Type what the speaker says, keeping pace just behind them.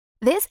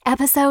This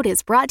episode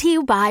is brought to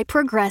you by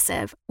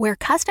Progressive, where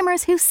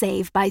customers who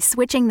save by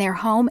switching their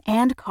home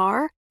and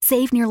car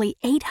save nearly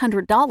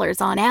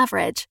 $800 on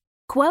average.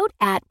 Quote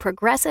at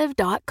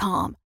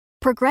Progressive.com.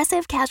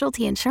 Progressive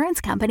Casualty Insurance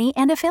Company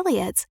and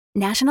Affiliates.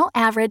 National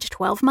average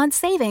 12-month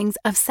savings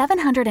of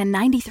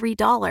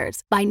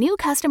 $793 by new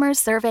customers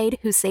surveyed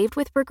who saved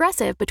with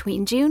Progressive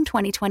between June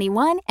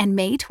 2021 and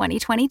May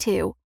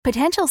 2022.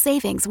 Potential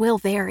savings will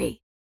vary.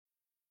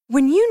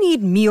 When you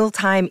need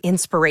mealtime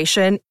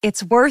inspiration,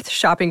 it's worth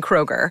shopping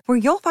Kroger, where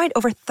you'll find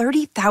over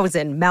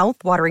 30,000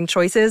 mouth-watering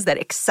choices that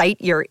excite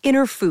your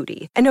inner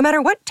foodie. And no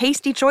matter what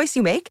tasty choice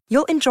you make,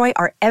 you'll enjoy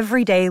our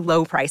everyday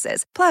low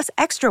prices, plus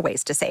extra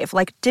ways to save,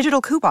 like digital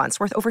coupons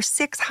worth over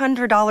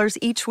 $600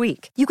 each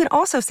week. You can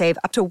also save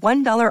up to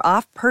 $1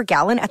 off per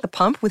gallon at the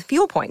pump with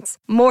fuel points.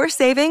 More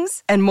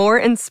savings and more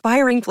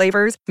inspiring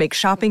flavors make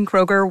shopping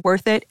Kroger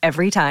worth it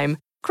every time.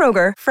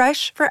 Kroger,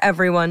 fresh for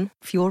everyone.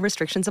 Fuel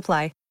restrictions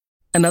apply.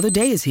 Another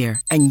day is here,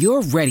 and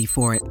you're ready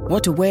for it.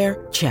 What to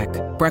wear? Check.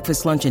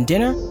 Breakfast, lunch, and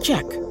dinner?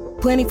 Check.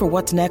 Planning for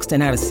what's next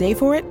and how to save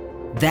for it?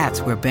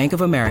 That's where Bank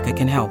of America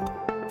can help.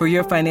 For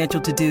your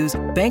financial to-dos,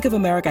 Bank of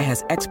America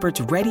has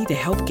experts ready to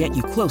help get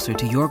you closer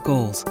to your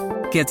goals.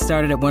 Get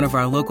started at one of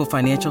our local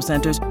financial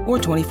centers or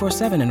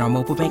 24/7 in our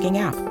mobile banking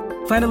app.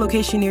 Find a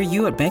location near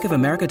you at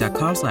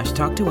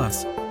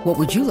bankofamerica.com/talktous. What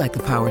would you like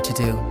the power to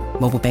do?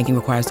 Mobile banking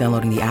requires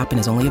downloading the app and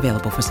is only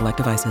available for select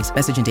devices.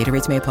 Message and data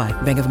rates may apply.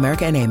 Bank of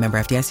America N.A., member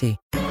FDIC.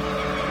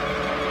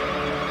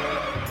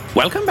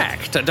 Welcome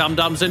back to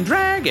Dum-Dums and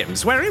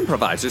Dragons, where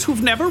improvisers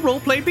who've never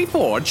roleplayed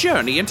before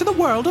journey into the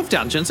world of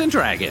Dungeons and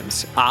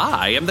Dragons.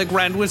 I am the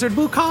Grand Wizard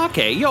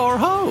Bukake, your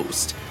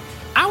host.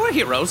 Our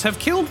heroes have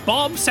killed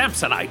Bob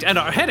Samsonite and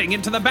are heading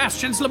into the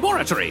Bastion's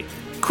laboratory.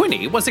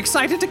 Quinny was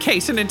excited to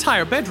case an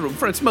entire bedroom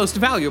for its most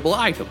valuable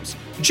items.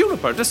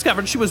 Juniper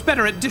discovered she was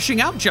better at dishing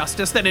out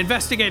justice than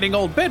investigating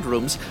old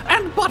bedrooms,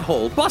 and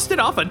Butthole busted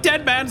off a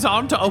dead man's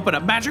arm to open a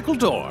magical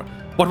door.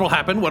 What will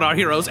happen when our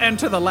heroes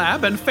enter the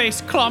lab and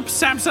face Clump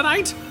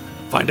Samsonite?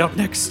 Find out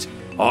next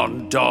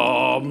on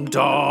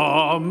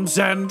Dum-Dums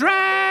and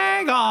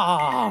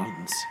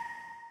Dragons.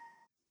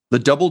 The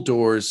double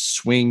doors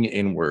swing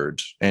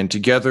inward, and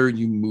together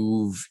you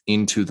move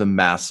into the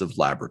massive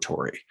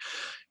laboratory.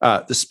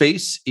 The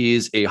space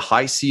is a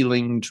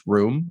high-ceilinged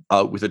room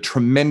with a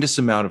tremendous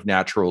amount of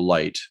natural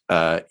light.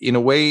 In a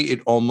way,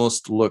 it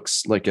almost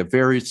looks like a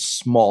very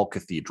small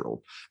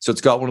cathedral. So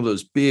it's got one of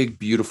those big,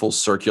 beautiful,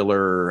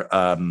 circular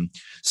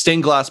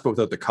stained glass, but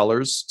without the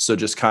colors. So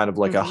just kind of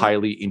like a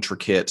highly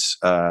intricate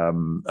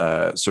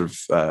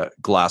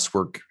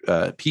glasswork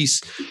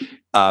piece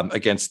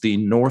against the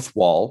north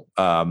wall,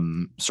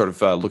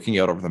 looking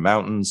out over the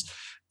mountains.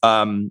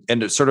 And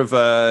it's sort of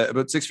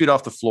about 6 feet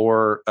off the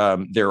floor,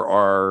 there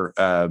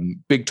are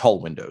big,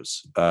 tall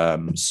windows.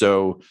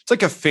 So it's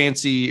like a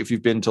fancy, if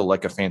you've been to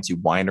like a fancy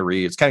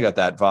winery, it's kind of got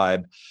that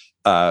vibe.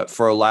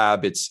 For a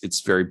lab,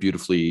 it's very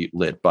beautifully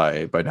lit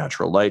by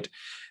natural light.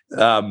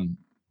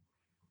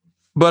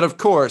 But of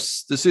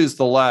course, this is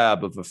the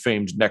lab of a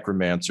famed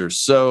necromancer.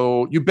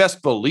 So you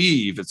best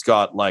believe it's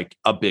got like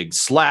a big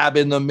slab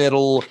in the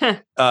middle,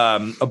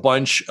 a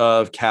bunch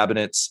of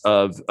cabinets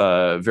of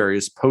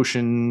various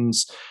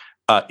potions.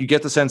 You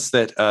get the sense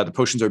that the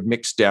potions are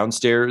mixed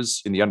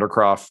downstairs in the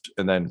undercroft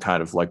and then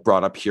kind of like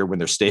brought up here when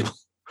they're stable.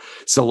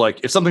 So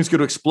like if something's going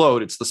to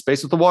explode, it's the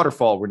space with the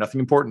waterfall where nothing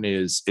important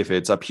is. If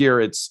it's up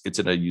here, it's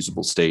in a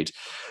usable state.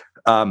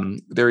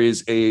 There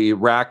is a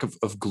rack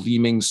of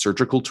gleaming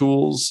surgical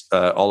tools,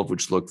 all of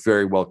which look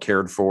very well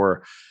cared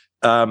for.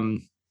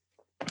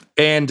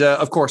 And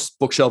of course,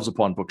 bookshelves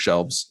upon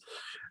bookshelves.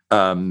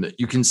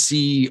 You can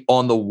see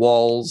on the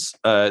walls,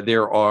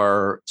 there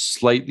are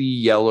slightly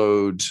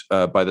yellowed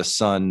by the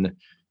sun,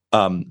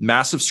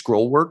 massive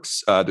scroll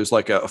works. There's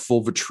like a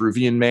full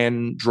Vitruvian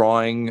Man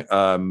drawing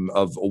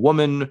of a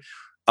woman,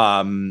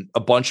 a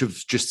bunch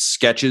of just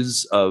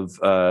sketches of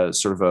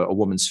a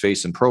woman's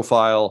face and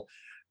profile.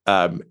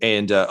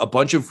 And a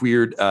bunch of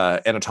weird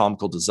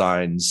anatomical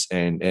designs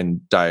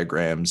and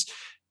diagrams.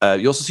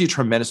 You also see a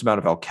tremendous amount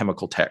of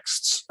alchemical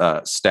texts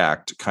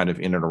stacked kind of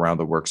in and around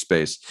the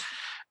workspace.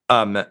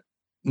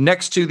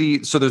 Next to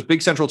there's a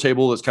big central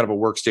table that's kind of a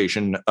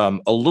workstation.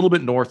 A little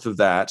bit north of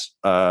that,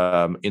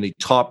 in the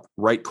top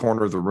right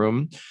corner of the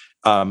room,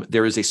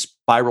 there is a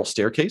spiral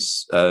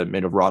staircase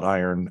made of wrought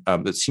iron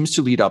that seems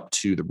to lead up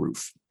to the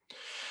roof.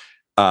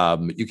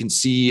 You can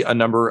see a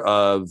number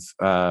of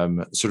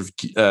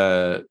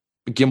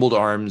gimbaled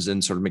arms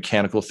and sort of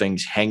mechanical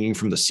things hanging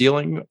from the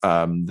ceiling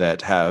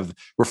that have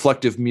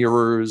reflective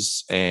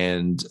mirrors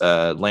and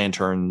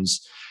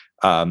lanterns,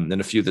 and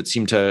a few that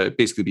seem to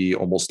basically be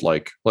almost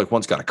like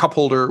one's got a cup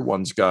holder,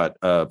 one's got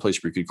a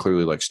place where you could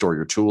clearly like store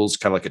your tools,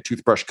 kind of like a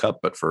toothbrush cup,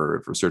 but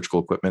for surgical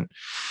equipment.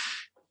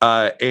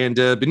 And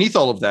beneath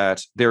all of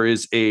that, there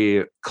is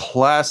a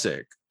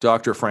classic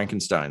Dr.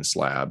 Frankenstein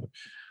slab,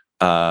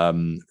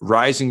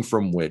 rising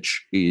from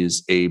which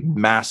is a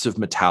massive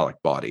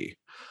metallic body.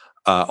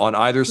 On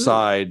either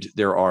side,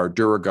 there are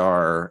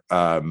Duragar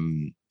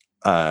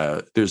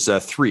There's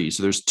three.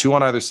 So there's two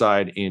on either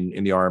side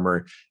in the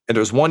armor, and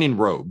there's one in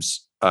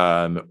robes,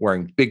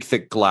 wearing big,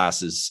 thick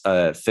glasses.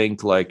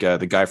 Think like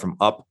the guy from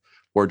Up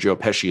or Joe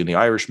Pesci in The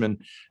Irishman,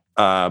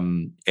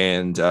 and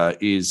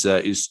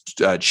is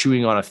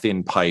chewing on a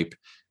thin pipe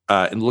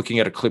and looking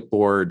at a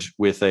clipboard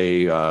with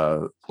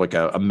a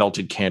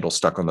melted candle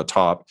stuck on the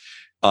top,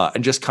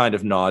 and just kind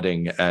of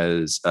nodding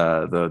as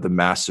the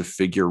massive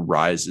figure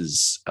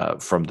rises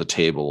from the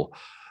table.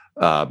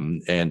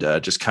 And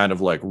just kind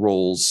of like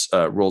rolls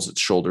its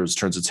shoulders,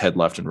 turns its head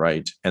left and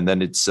right, and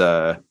then its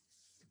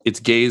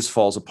gaze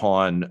falls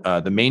upon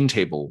the main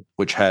table,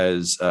 which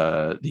has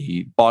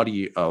the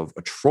body of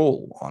a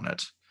troll on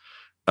it,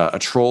 a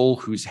troll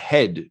whose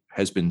head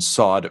has been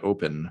sawed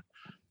open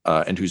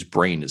and whose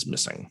brain is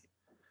missing.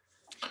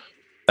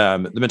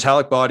 The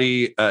metallic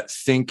body,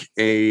 think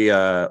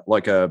a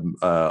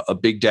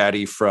Big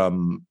Daddy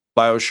from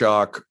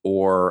BioShock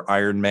or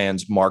Iron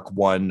Man's Mark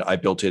I. I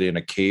built it in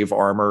a cave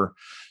armor.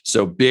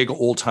 So big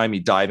old-timey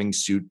diving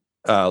suit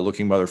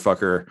looking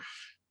motherfucker.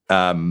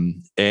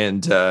 And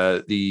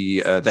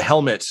the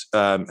helmet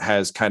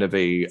has kind of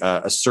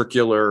a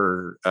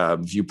circular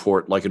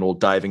viewport like an old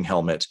diving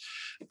helmet,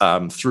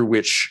 through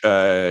which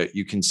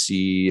you can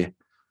see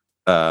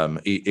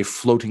a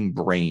floating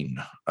brain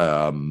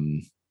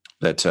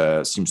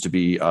that seems to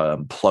be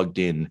plugged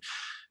in.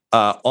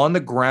 On the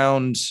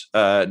ground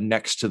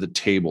next to the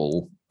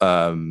table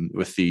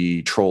with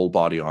the troll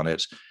body on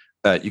it,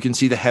 you can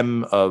see the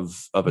hem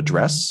of a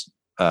dress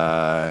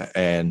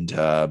and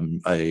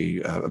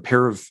a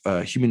pair of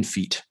human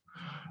feet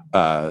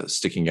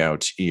sticking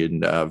out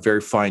in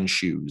very fine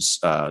shoes,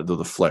 though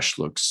the flesh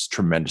looks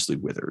tremendously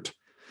withered.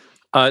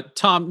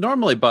 Tom,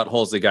 normally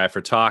Butthole's the guy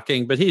for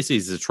talking, but he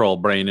sees a troll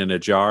brain in a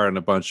jar and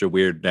a bunch of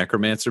weird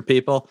necromancer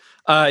people.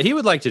 He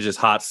would like to just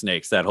hot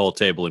snakes that whole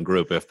table and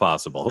group if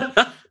possible.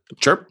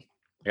 Sure.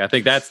 I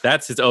think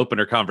that's his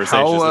opener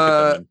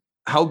conversation.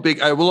 How big?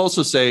 I will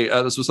also say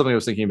this was something I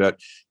was thinking about.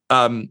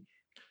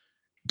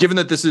 Given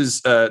that this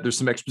is there's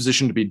some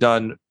exposition to be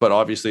done, but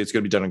obviously it's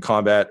going to be done in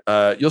combat.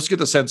 You also get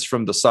the sense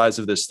from the size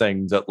of this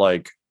thing that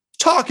like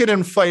talking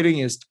and fighting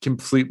is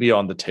completely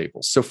on the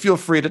table. So feel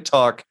free to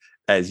talk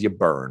as you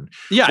burn.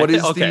 Yeah. What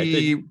is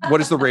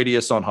the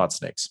radius on hot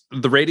snakes?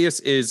 The radius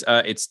is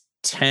it's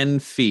 10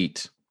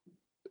 feet,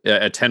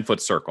 a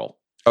 10-foot circle.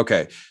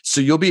 Okay,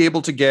 so you'll be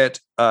able to get.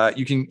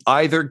 You can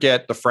either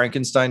get the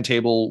Frankenstein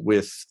table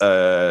with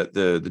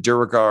the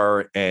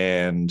Duragar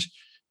and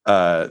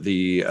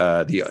the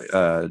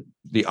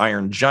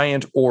Iron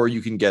Giant, or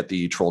you can get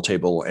the Troll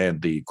table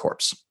and the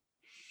corpse.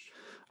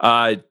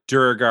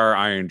 Duragar,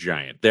 Iron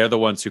Giant. They're the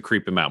ones who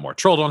creep him out more.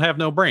 Troll don't have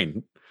no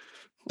brain.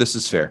 This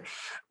is fair.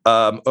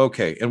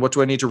 Okay, and what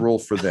do I need to roll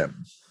for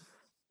them?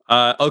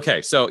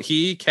 Okay, so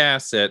he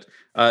casts it.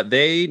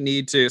 They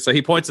need to. So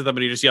he points at them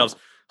and he just yells,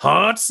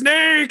 "Hot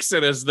snakes!"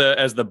 And as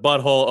the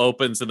butthole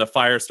opens and the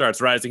fire starts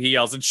rising, he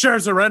yells, "And sure,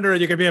 surrender,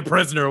 and you can be a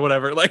prisoner," or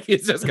whatever. Like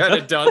he's just kind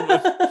of done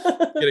with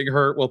getting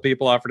hurt while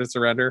people offer to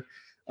surrender.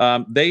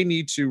 They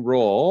need to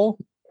roll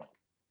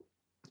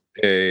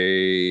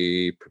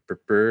a.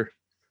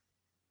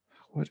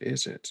 What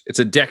is it? It's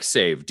a dex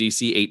save,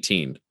 DC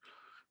 18.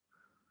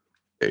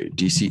 Okay,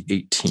 DC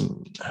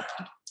 18.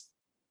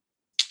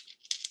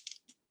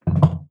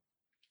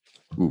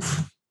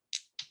 Oof.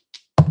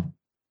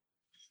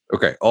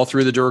 Okay, all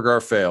three of the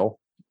Duragar fail.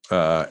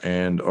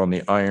 And on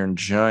the Iron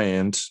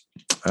Giant,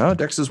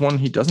 Dex is one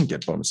he doesn't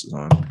get bonuses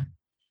on.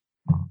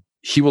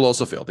 He will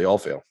also fail. They all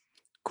fail.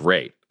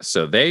 Great.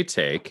 So they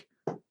take...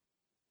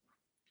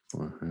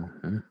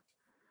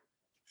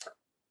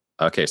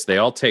 Okay, so they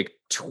all take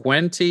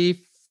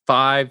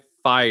 25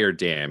 fire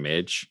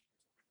damage.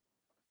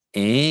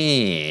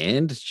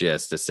 And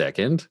just a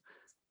second.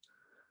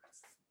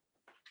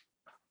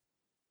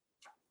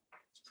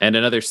 And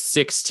another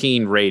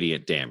 16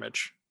 radiant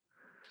damage.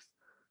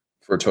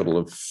 For a total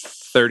of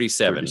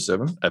 37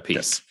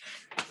 apiece.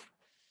 Okay.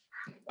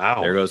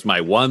 Wow. There goes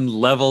my one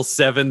level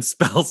 7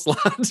 spell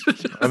slot.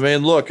 I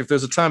mean, look, if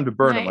there's a time to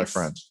burn it, my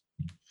friend.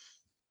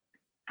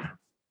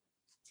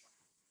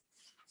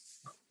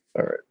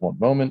 All right, one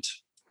moment.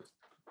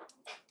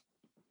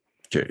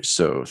 Okay,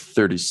 so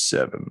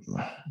 37.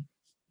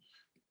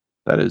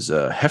 That is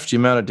a hefty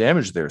amount of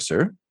damage there,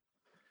 sir.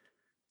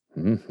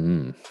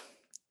 Mm-hmm.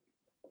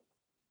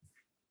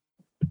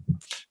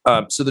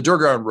 So the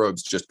Durgar in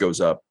robes just goes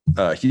up.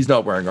 He's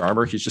not wearing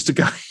armor. He's just a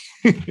guy.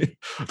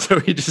 So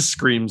he just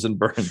screams and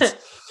burns.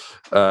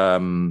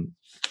 But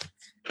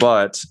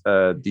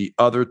the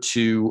other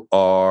two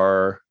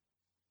are...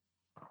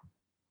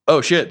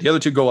 Oh, shit. The other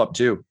two go up,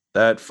 too.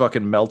 That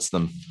fucking melts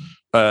them.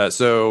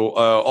 So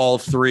all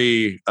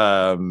three,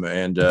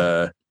 and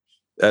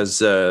as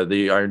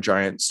the Iron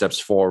Giant steps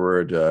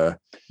forward,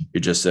 he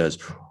just says,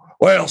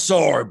 "Well,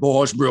 sorry,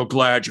 boys. Real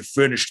glad you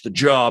finished the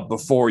job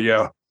before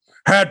you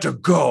had to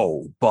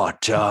go.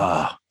 But,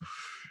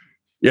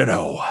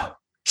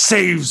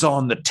 saves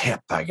on the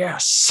tip, I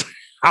guess."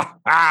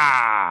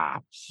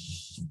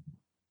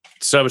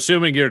 So I'm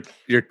assuming you're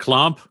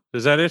Clomp.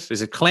 Is that it?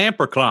 Is it Clamp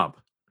or Clomp?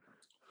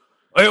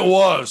 It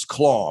was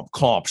Clomp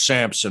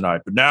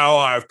Samsonite, but now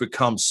I've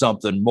become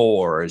something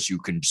more, as you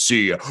can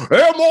see.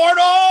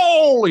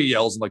 Immortal! He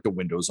yells, and like the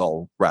windows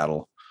all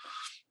rattle.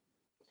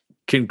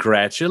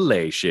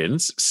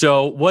 Congratulations.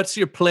 So what's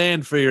your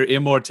plan for your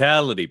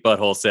immortality?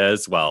 Butthole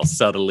says, while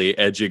subtly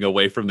edging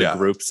away from the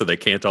group so they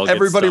can't all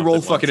Everybody get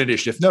roll fucking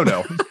initiative. No.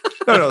 No.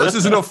 This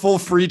isn't a full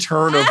free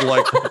turn of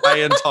like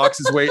Ryan talks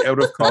his way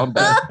out of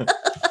combat.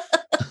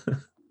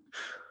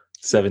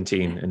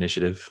 17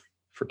 initiative.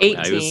 For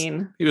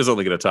 18. He was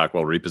only going to talk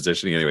while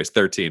repositioning anyways.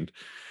 13.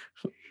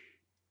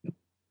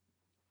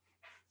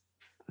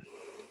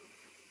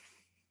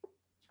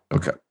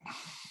 Okay.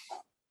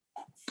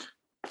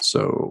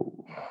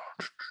 So,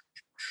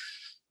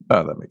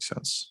 that makes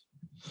sense.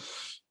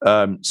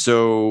 As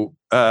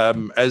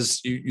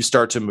you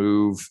start to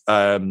move,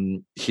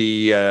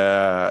 he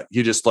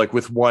just like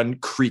with one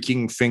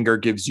creaking finger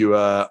gives you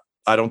a,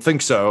 I don't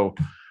think so,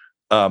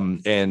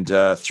 and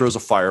throws a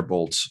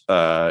firebolt.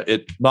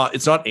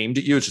 It's not aimed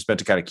at you. It's just meant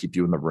to kind of keep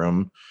you in the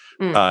room.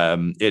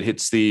 It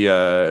hits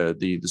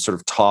the sort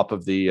of top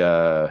of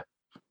the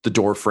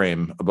door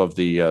frame above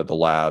the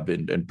lab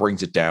and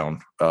brings it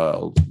down,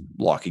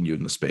 locking you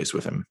in the space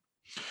with him.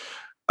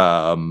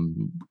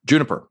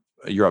 Juniper,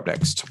 you're up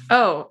next.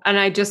 Oh, and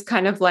I just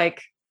kind of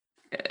like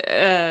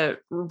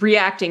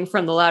reacting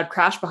from the loud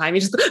crash behind me,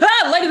 just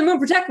light of the moon,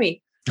 protect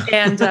me.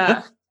 And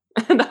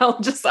and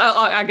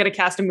I gotta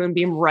cast a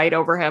moonbeam right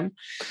over him.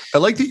 I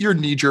like that your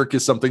knee jerk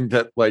is something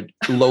that like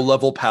low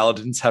level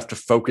paladins have to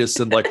focus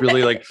and like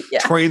really like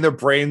train their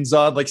brains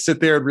on, like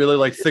sit there and really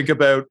like think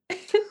about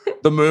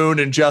the moon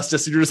and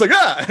justice, and you're just like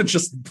and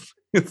just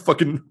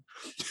fucking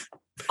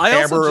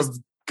hammer of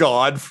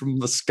God from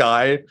the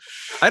sky.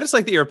 I just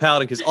like that you're a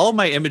paladin because all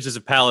my images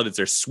of paladins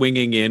are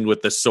swinging in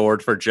with the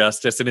sword for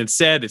justice, and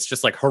instead it's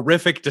just like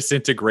horrific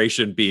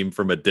disintegration beam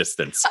from a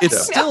distance.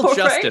 It's still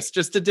justice, right?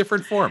 Just a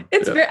different form.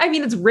 It's very, I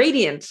mean, it's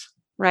radiant,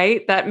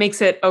 right? That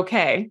makes it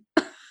okay.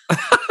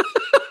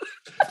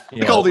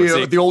 Call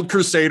the old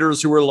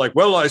crusaders who were like,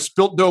 well, I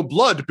spilt no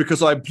blood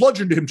because I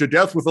bludgeoned him to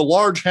death with a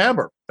large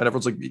hammer. And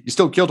everyone's like, you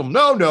still killed him.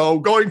 No,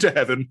 going to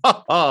heaven.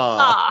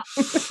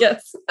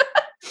 Yes.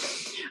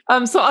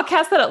 So I'll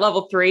cast that at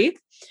level 3.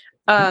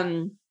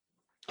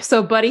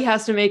 So Buddy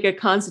has to make a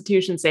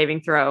Constitution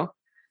saving throw.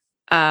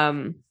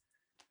 DC,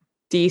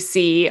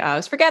 I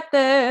always forget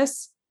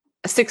this,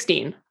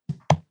 16.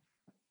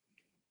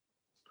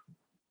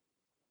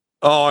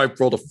 Oh, I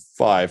rolled a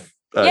 5.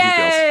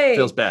 Yay! He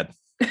feels bad.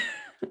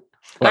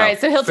 All right,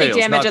 so he'll take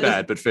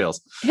damage but fails.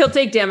 He'll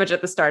take damage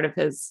at the start of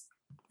his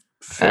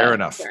fair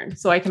enough turn,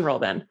 so I can roll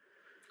then.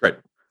 Great.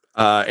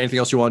 Anything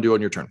else you want to do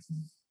on your turn?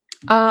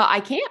 I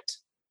can't.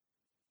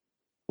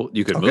 Well,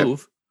 you could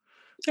move.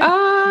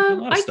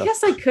 I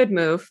guess I could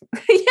move.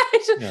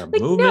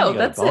 Movement, no,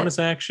 that's a bonus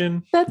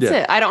action. That's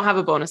it. I don't have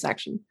a bonus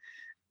action.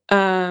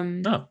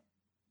 No.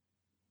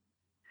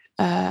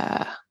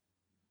 I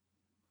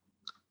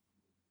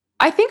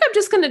think I'm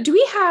just gonna. Do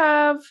we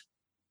have?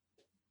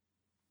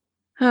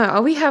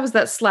 All we have is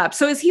that slab.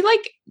 So is he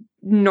like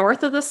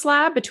north of the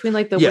slab, between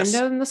like the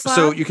window and the slab?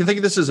 So you can think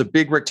of this as a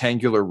big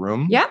rectangular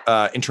room.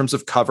 Yeah. In terms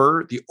of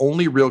cover, the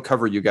only real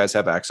cover you guys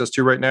have access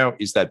to right now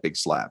is that big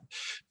slab.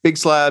 Big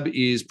slab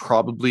is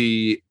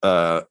probably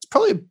it's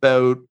probably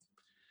about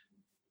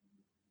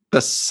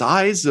the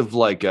size of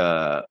like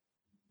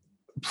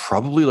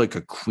probably like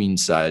a queen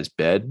size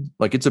bed.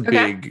 Like it's a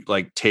big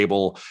like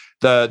table.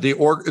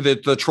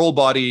 The troll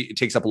body, it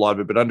takes up a lot of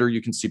it, but under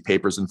you can see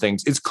papers and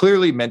things. It's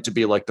clearly meant to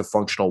be like the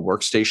functional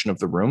workstation of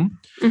the room.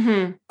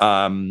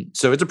 Mm-hmm.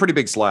 So it's a pretty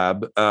big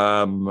slab.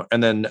 And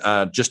then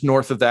just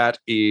north of that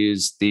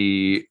is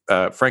the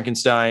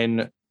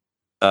Frankenstein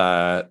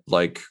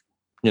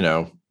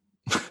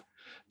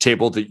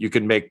table that you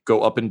can make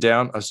go up and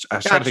down. I was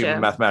trying to think of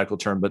a mathematical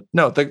term, but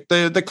no, the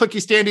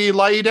clicky standy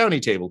lie downy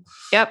table.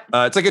 Yep.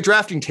 It's like a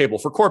drafting table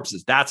for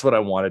corpses. That's what I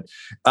wanted.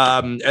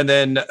 And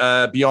then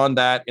beyond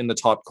that, in the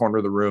top corner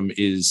of the room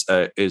is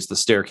the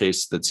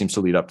staircase that seems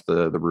to lead up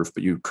to the roof,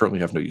 but you currently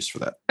have no use for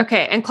that.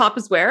 Okay. And Clomp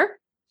is where?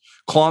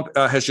 Clomp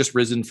has just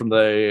risen from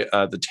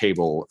the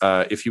table.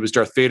 If he was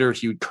Darth Vader,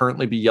 he would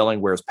currently be yelling,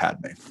 "Where's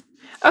Padme?"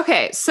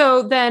 Okay.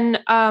 So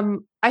then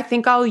I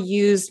think I'll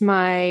use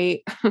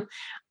my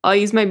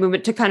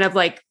movement to kind of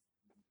like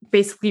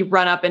basically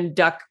run up and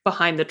duck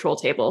behind the troll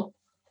table.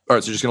 All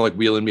right. So you're just going to like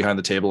wheel in behind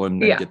the table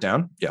and get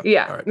down?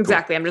 Yeah. All right,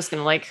 exactly. Cool. I'm just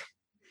going to like,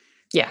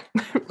 all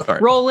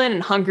right. roll in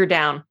and hunker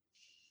down.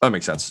 That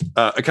makes sense.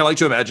 I kind of like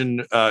to imagine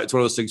it's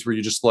one of those things where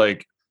you just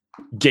like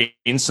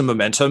gain some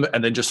momentum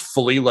and then just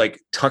fully like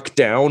tuck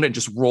down and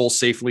just roll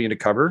safely into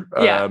cover.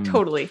 Yeah,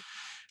 totally.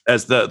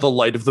 As the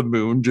light of the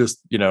moon just,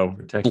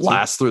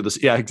 blasts through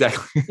this. Yeah,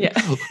 exactly. Yeah.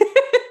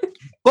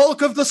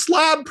 Bulk of the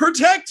slab,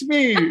 protect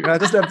me. It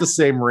doesn't have the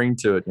same ring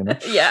to it,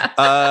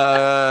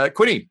 Yeah.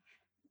 Quinny.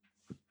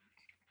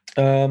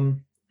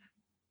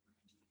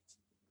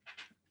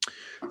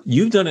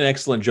 You've done an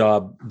excellent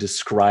job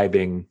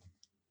describing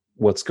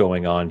what's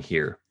going on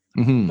here.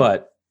 Mm-hmm.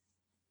 But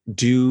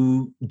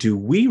do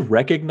we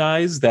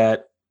recognize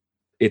that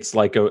it's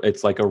like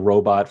a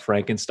robot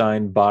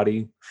Frankenstein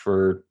body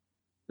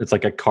it's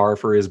like a car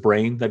for his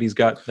brain that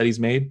he's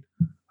made.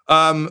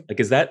 Like,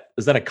 is that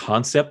a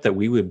concept that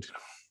we would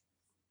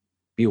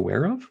be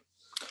aware of?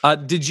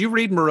 Did you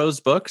read Moreau's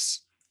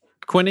books,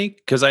 Quinny?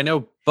 Because I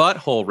know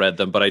Butthole read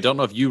them, but I don't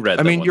know if you read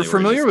them. I mean, when you're they were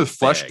in familiar this with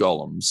flesh bag.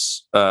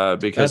 golems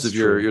because That's of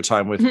true. your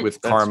time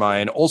with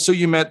Carmine. Also,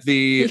 you met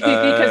the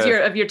because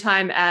of your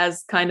time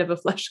as kind of a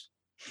flesh.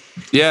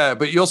 Yeah,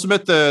 but you also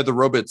met the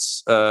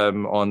robots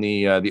on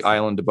the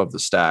island above the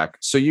stack.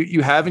 So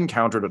you have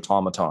encountered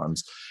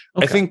automatons.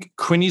 Okay. I think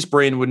Quinny's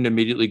brain wouldn't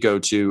immediately go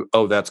to,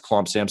 oh, that's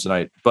Clomp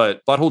Samsonite, but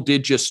Butthole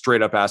did just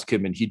straight up ask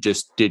him, and he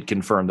just did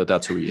confirm that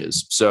that's who he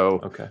is. So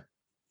Okay.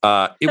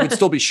 it would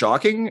still be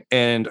shocking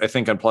and I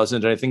think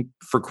unpleasant. And I think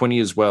for Quinny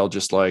as well,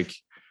 just like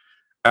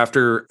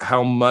after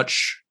how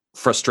much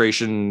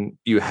frustration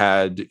you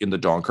had in the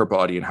Donker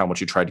body and how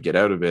much you tried to get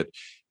out of it,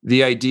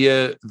 the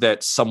idea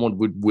that someone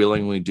would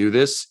willingly do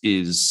this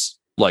is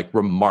like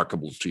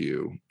remarkable to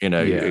you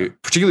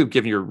particularly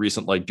given your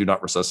recent like do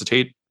not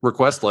resuscitate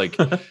request. Like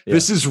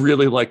this is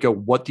really like a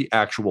what the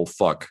actual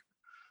fuck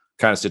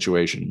kind of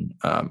situation.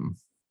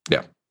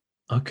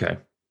 Okay.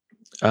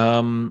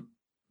 Then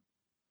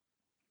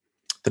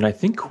I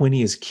think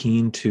Quinny is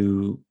keen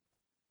to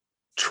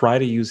try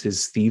to use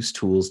his thieves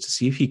tools to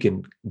see if he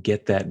can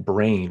get that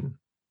brain,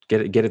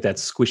 get at that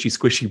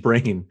squishy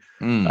brain.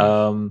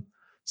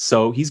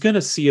 So he's going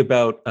to see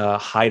about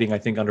hiding, I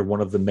think, under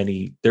one of the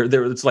many.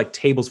 It's like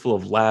tables full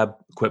of lab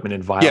equipment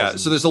and vials. Yeah,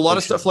 so there's a lot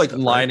of stuff like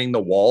lining the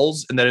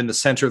walls, and then in the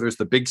center there's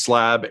the big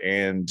slab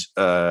and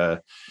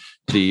the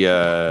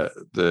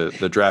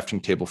drafting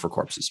table for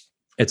corpses.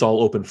 It's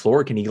all open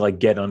floor. Can he like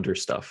get under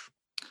stuff?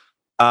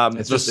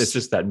 It's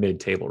just that mid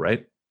table,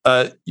 right?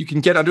 You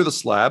can get under the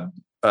slab.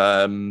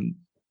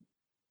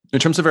 In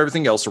terms of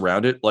everything else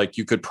around it, like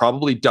you could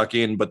probably duck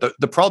in, but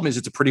the problem is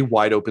it's a pretty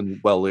wide open,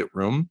 well-lit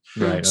room.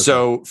 Right. Okay.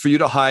 So for you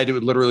to hide, it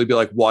would literally be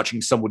like watching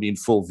somebody in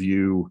full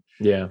view.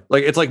 Yeah.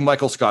 Like it's like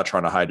Michael Scott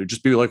trying to hide. It'd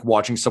just be like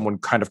watching someone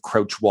kind of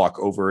crouch walk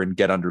over and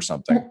get under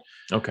something.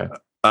 Okay.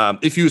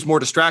 If he was more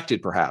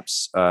distracted,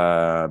 perhaps.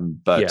 Despite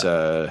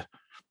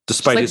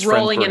like his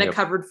rolling in friend a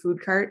covered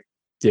food cart.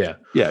 Yeah.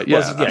 Yeah.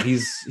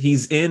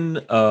 He's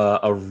in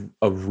a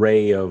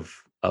ray of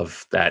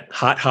that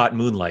hot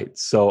moonlight.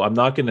 So I'm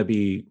not going to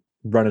be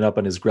running up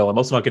on his grill. I'm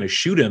also not going to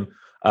shoot him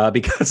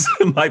because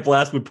my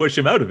blast would push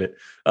him out of it.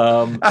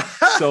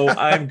 So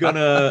I'm going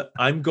to,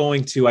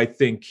 I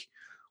think,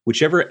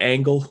 whichever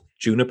angle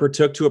Juniper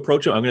took to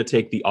approach him, I'm going to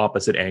take the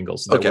opposite angle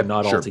so that we're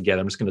not all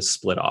together. I'm just going to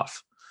split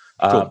off.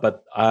 Cool.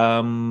 But I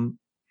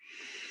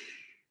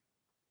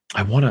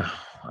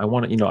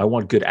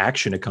want good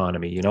action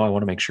economy. I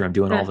want to make sure I'm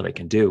doing all that I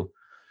can do.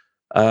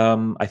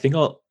 I think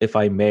if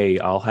I may,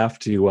 I'll have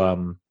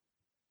to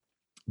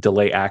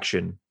delay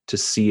action to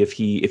see if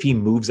he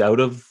moves out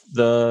of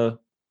the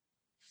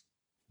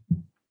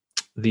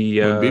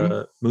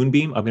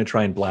moonbeam. I'm going to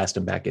try and blast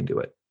him back into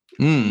it.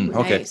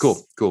 Okay, Nice.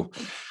 cool.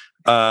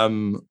 All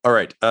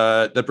right.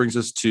 That brings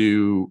us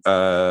to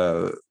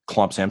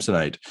Clomp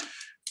Samsonite.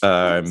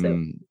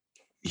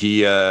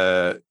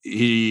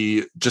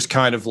 He just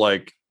kind of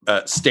like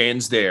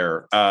stands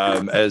there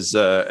as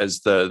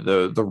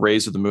the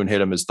rays of the moon hit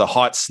him, as the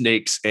hot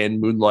snakes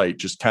and moonlight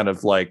just kind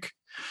of like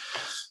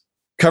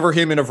cover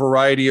him in a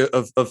variety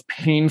of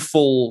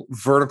painful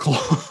vertical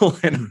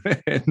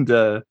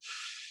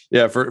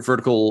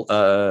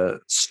vertical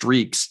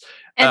streaks.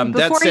 And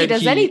before that said, he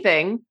does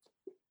anything,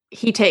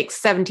 he takes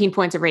 17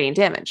 points of radiant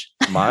damage.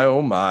 My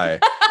oh my.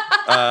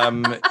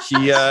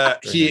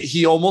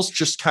 He almost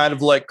just kind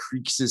of like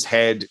creaks his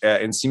head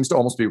and seems to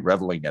almost be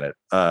reveling in it.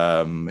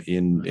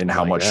 In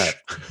how much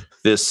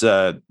this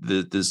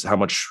how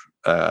much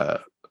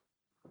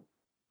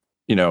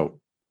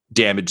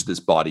damage this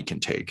body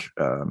can take.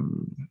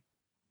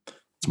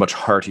 It's much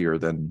heartier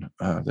than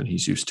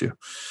he's used to.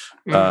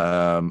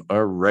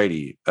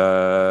 Alrighty.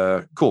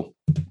 Cool.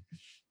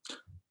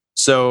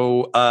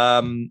 So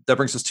that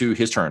brings us to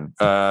his turn.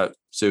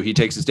 So he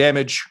takes his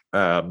damage,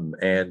 and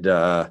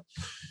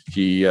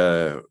he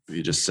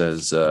just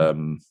says,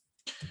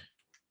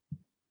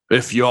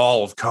 "If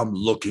y'all have come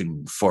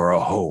looking for a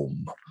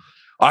home,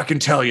 I can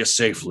tell you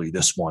safely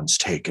this one's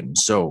taken.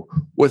 So,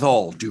 with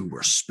all due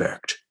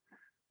respect,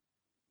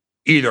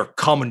 either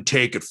come and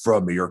take it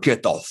from me or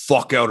get the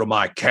fuck out of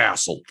my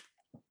castle."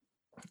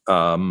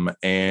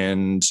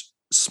 And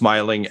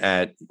smiling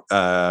at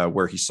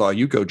where he saw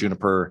you go,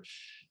 Juniper,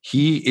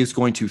 he is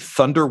going to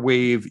thunder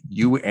wave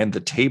you and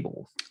the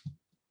table.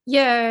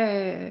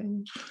 Yay.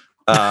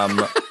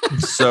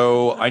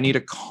 So I need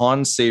a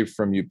con save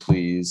from you,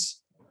 please.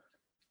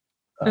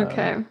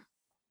 Okay.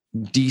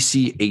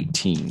 DC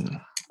 18.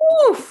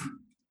 Oof.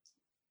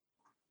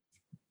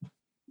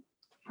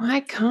 My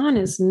con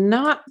is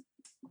not.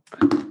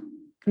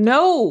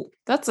 No,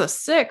 that's a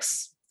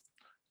 6.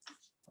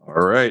 All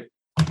right.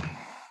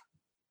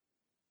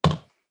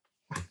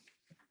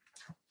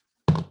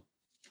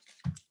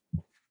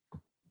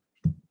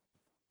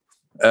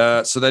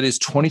 So that is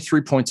 23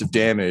 points of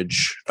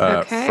damage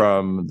Okay.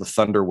 from the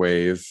thunder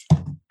wave.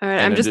 All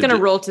right, I'm just going to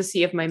roll to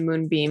see if my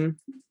moonbeam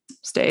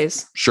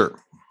stays. Sure.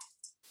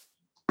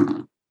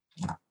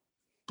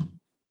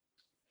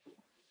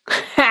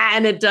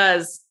 And it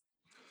does.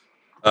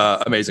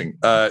 Amazing.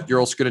 You're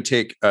also going to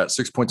take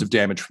 6 points of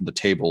damage from the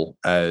table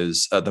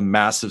as the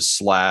massive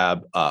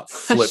slab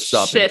flips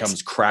up and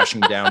comes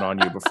crashing down on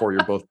you before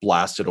you're both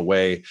blasted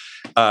away.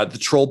 The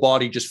troll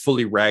body just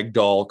fully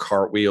ragdoll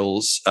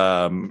cartwheels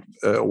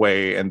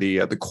away, and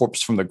the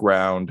corpse from the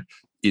ground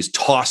is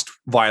tossed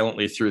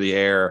violently through the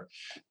air,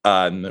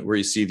 where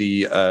you see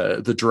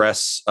the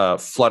dress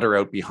flutter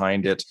out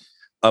behind it.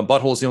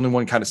 Butthole is the only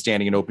one kind of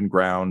standing in open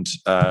ground.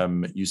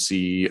 You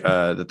see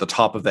that the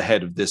top of the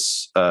head of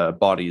this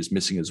body is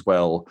missing as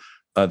well,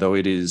 though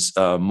it is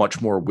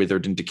much more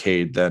withered and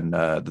decayed than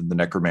the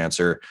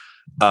necromancer.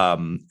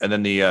 And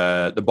then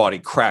the body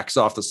cracks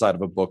off the side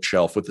of a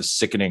bookshelf with a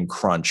sickening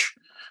crunch,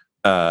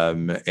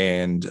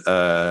 and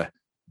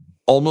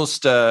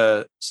almost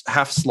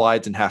half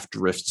slides and half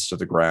drifts to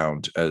the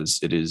ground, as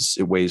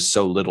it weighs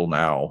so little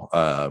now,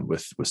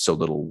 with so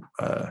little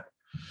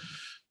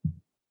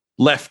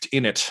left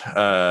in it,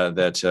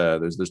 that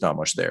there's not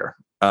much there.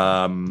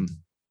 And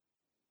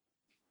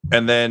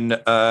then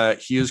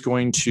he is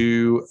going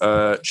to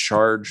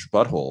charge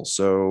Butthole.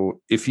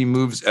 So if he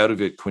moves out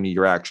of it, Quinny,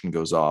 your action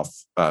goes off.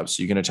 So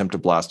you can attempt to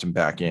blast him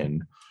back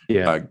in.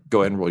 Yeah.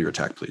 Go ahead and roll your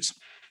attack, please.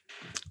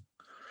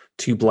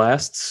 2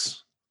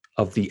 blasts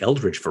of the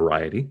Eldritch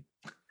variety.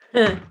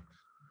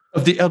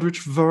 Of the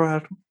Eldritch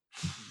variety.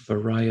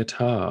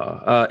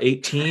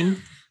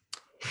 18.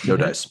 No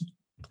dice.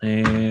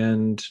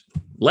 And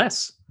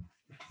less.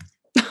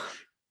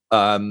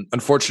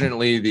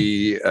 Unfortunately,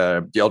 the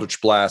Eldritch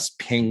Blast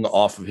ping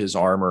off of his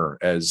armor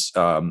as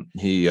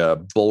he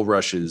bull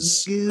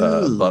rushes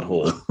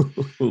Butthole.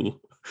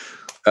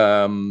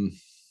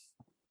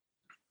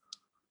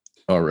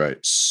 All right,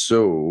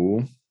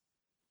 so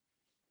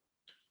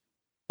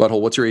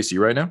Butthole, what's your AC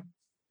right now?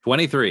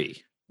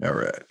 23. All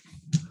right.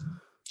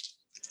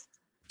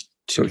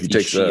 So he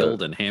takes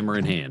shield and hammer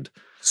in hand.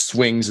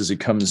 Swings as he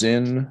comes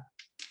in.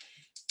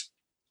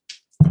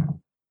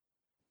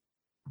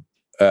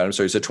 I'm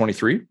sorry, you said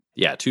 23?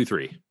 Yeah,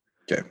 2-3.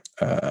 Okay.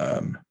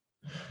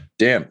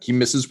 Damn, he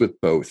misses with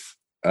both.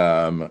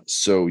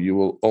 So you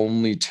will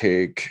only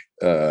take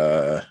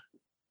sorry,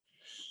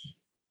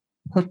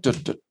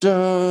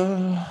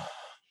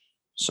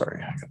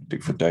 I gotta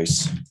dig for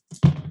dice.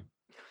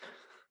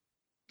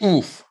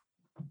 Oof.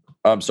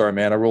 I'm sorry,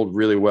 man. I rolled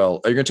really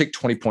well. You're gonna take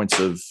 20 points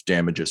of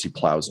damage as he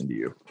plows into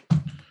you.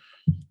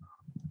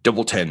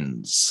 Double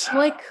tens.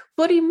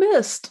 But he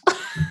missed.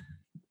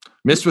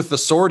 Missed with the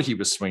sword he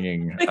was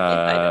swinging,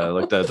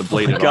 like the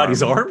bladed God, arm.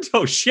 he's armed?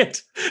 Oh,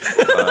 shit.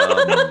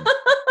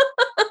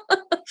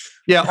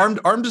 Yeah,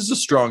 armed is a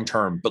strong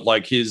term, but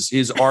like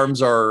his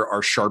arms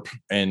are sharp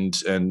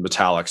and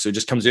metallic. So he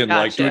just comes in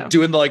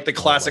doing like the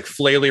classic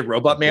flaily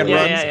robot man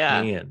runs.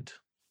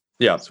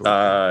 Yeah.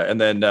 And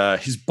then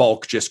his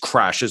bulk just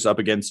crashes up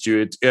against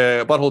you.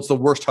 Butthole, it's the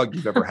worst hug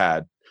you've ever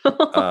had.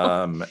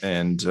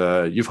 And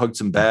you've hugged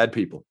some bad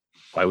people.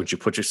 Why would you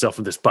put yourself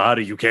in this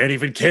body? You can't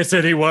even kiss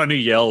anyone, he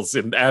yells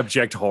in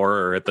abject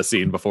horror at the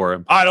scene before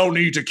him. I don't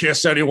need to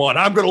kiss anyone.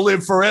 I'm going to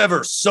live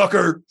forever,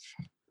 sucker.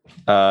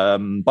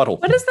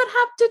 Butthole. What does that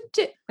have to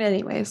do?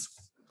 Anyways.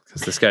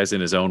 Because this guy's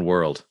in his own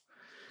world.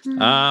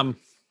 I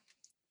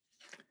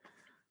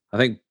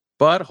think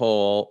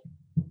Butthole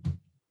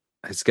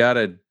has got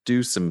to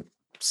do some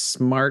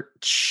smart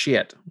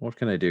shit. What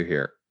can I do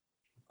here?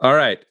 All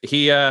right.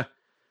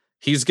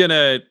 He's going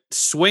to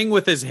swing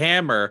with his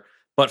hammer,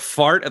 but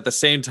fart at the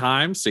same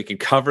time so he can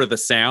cover the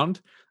sound.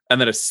 And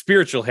then a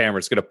spiritual hammer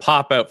is going to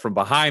pop out from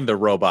behind the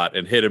robot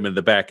and hit him in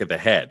the back of the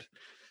head.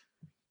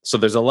 So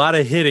there's a lot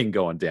of hitting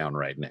going down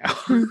right now.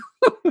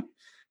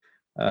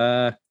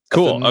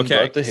 Cool.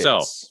 Okay.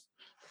 So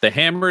the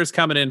hammer is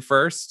coming in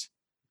first.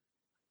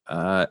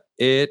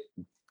 It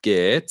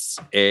gets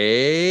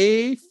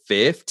a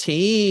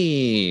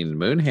 15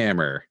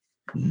 Moonhammer.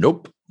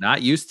 Nope.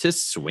 Not used to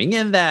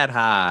swinging that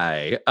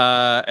high.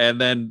 And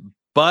then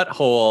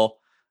Butthole.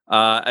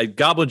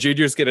 Goblin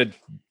Jr. is going to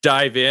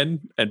dive in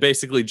and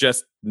basically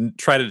just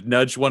try to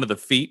nudge one of the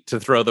feet to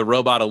throw the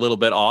robot a little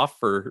bit off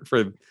for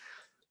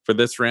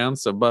this round,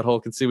 so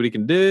Butthole can see what he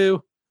can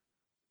do.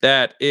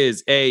 That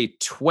is a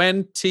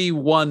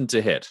 21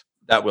 to hit.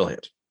 That will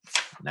hit.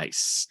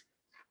 Nice.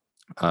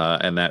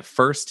 And that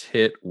first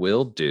hit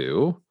will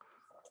do.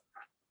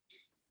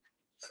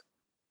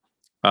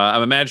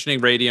 I'm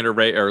imagining radiant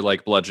or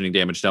like bludgeoning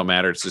damage don't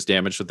matter. It's just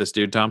damage with this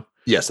dude, Tom.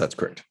 Yes, that's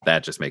correct.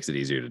 That just makes it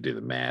easier to do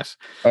the math.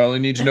 I only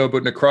need to know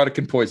about necrotic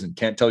and poison.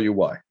 Can't tell you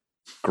why.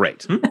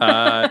 Great.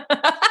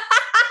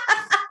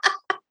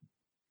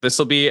 This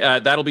will be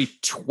that'll be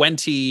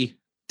 20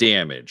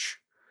 damage.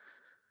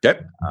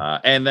 Okay.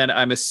 And then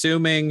I'm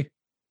assuming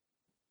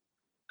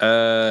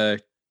that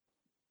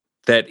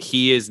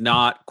he is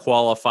not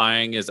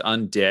qualifying as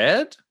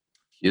undead.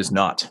 He is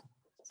not.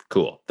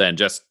 Cool. Then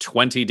just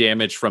 20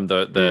 damage from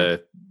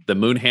the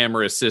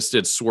Moonhammer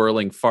assisted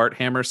swirling fart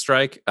hammer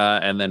strike.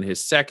 And then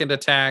his second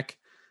attack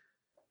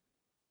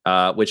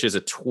which is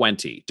a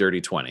 20,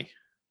 dirty 20.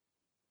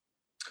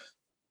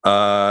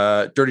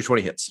 Dirty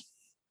 20 hits.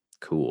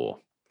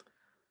 Cool.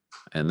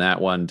 And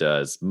that one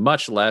does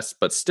much less,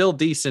 but still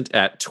decent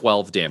at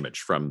 12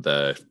 damage from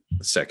the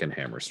second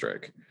hammer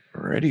strike.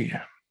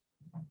 Alrighty.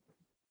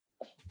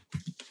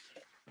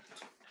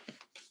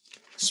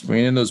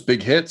 Swinging those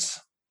big hits.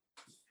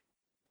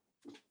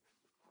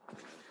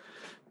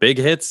 Big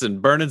hits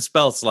and burning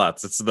spell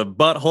slots. It's the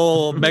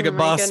Butthole Mega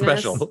Boss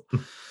goodness. special.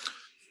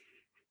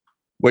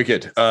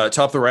 Wicked. Top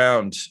of the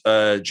round,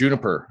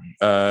 Juniper.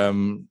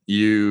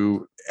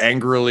 You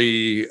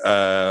angrily,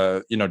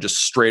 just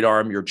straight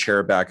arm your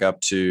chair back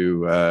up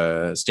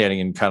to standing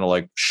and kind of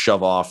like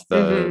shove off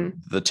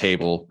the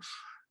table.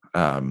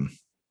 What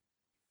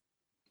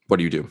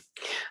do you do?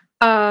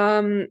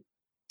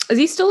 Is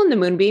he still in the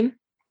moonbeam?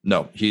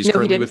 No, he's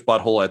currently with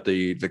Butthole at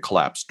the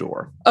collapsed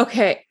door.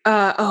 Okay.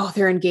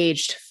 They're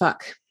engaged.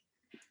 Fuck.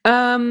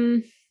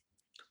 That's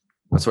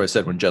what I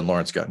said when Jen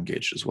Lawrence got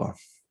engaged as well.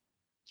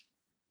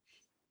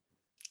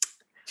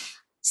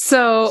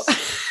 So,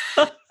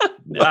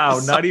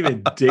 wow, not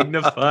even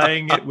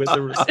dignifying it with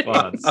a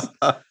response.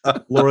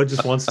 Laura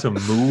just wants to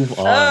move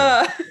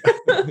on.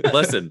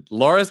 Listen,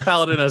 Laura's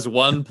Paladin has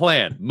one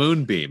plan,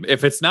 Moonbeam.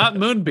 If it's not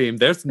Moonbeam,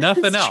 there's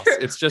nothing else. True.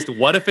 It's just,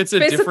 what if it's a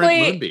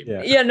different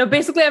Moonbeam?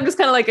 Basically, I'm just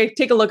kind of like, I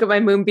take a look at my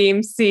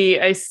Moonbeam,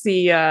 I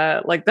see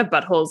like the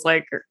buttholes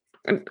like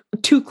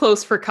too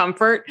close for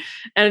comfort,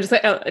 and I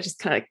just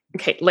kind of like,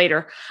 okay,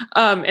 later,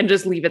 and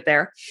just leave it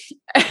there.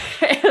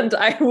 And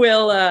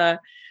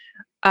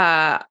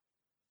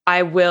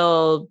I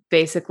will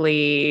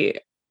basically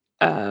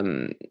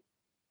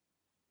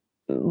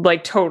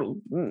like total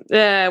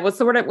what's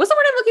the word I'm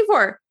looking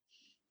for?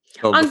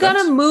 I'm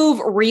gonna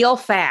move real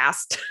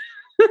fast.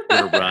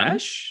 A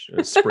rush,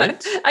 a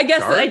sprint. I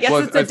guess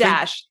it's a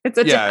dash. It's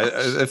a dash.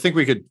 I think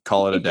we could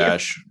call it a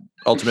dash.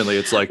 Ultimately,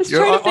 it's like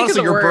you're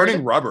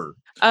burning rubber.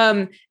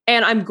 And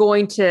I'm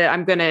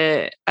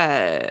gonna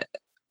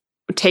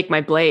take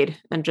my blade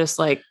and just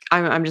like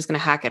I'm just gonna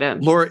hack it in.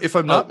 Laura, if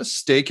I'm not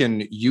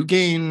mistaken, you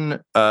gain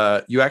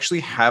you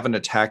actually have an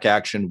attack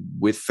action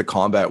with the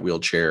combat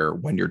wheelchair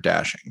when you're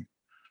dashing.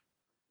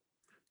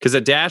 Because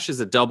a dash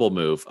is a double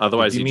move.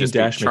 Otherwise, you just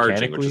dash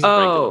charging, which is a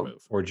regular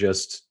move. Or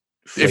just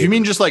if you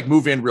mean just like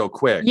move in real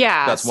quick.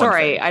 Yeah, that's one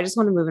sorry. thing. I just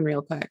want to move in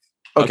real quick.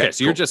 Okay,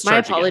 so you're just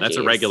charging in. That's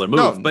a regular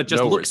move, but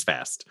just looks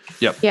fast.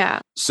 Yep.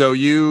 Yeah. So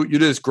you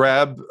just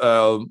grab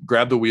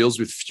the wheels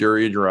with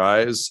fury in your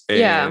eyes,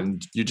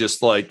 and you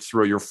just like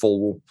throw your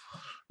full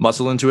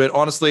muscle into it.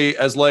 Honestly,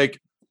 as like,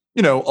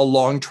 a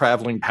long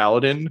traveling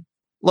paladin,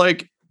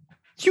 like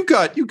you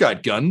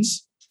got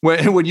guns.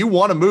 When you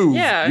want to move,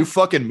 you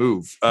fucking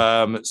move.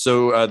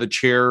 So the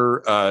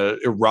chair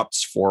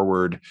erupts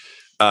forward.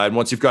 And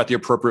once you've got the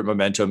appropriate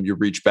momentum, you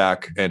reach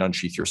back and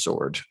unsheath your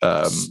sword. What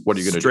are you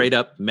going to do? Straight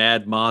up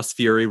Mad Moss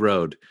Fury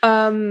Road.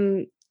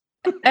 And,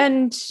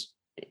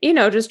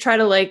 just try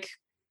to like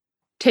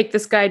take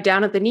this guy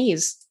down at the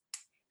knees.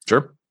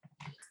 Sure.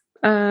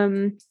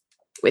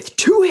 With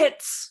 2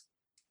 hits.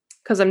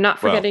 Because I'm not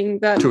forgetting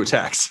that. 2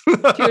 attacks. 2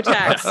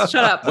 attacks.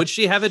 Shut up. Would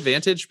she have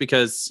advantage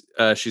because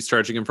she's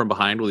charging him from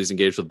behind while he's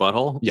engaged with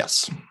Butthole?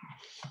 Yes.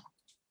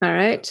 All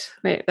right.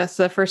 Wait, that's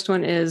the first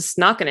one is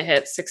not going to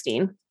hit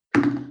 16.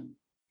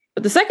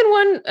 But the second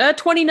one,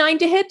 29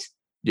 to hit?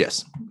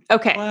 Yes.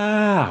 Okay.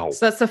 Wow.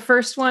 So that's the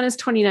first one is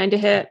 29 to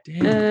hit.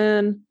 Damn.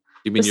 And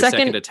you mean your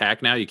second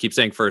attack now? You keep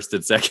saying first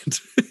and second.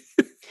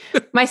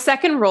 my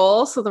second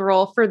roll, so the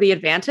roll for the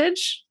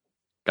advantage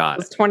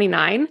was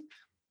 29.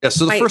 Yeah,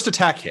 so the first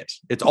attack hit.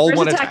 It's all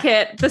one attack.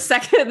 Hit. The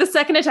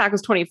second attack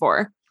was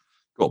 24.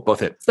 Cool, both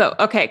hit. So,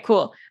 okay,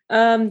 cool.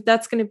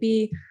 That's going to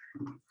be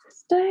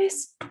this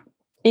dice. And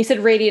you said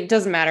radiant.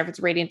 Doesn't matter if it's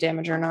radiant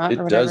damage or not.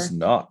 It does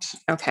not.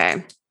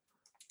 Okay.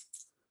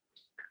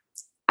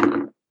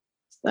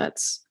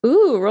 That's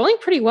rolling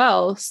pretty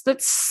well. So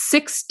that's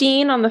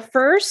 16 on the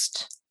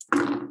first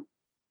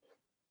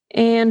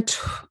and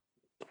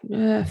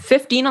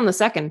 15 on the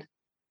second.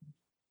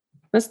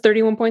 That's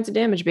 31 points of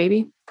damage,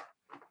 baby.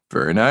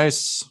 Very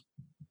nice.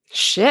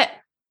 Shit.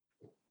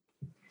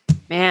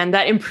 Man,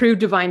 that improved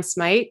Divine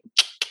Smite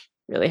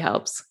really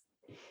helps.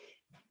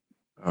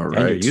 All right.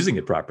 And you're using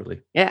it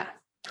properly. Yeah.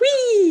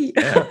 Whee!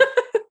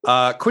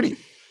 Yeah. Quinny.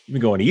 You've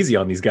been going easy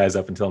on these guys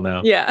up until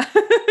now. Yeah.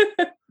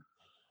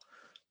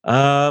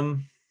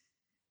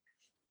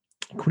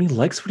 Quinny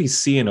likes what he's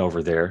seeing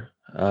over there.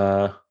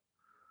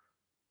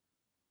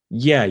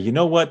 Yeah, you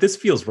know what? This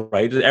feels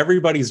right.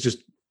 Everybody's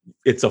just,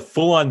 it's a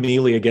full-on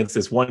melee against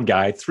this one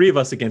guy. 3 of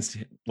us against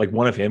like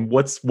one of him.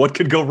 What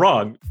could go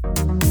wrong?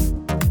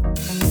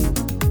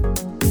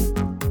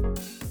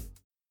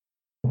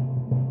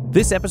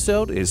 This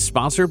episode is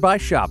sponsored by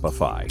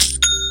Shopify.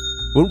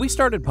 When we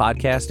started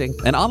podcasting,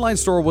 an online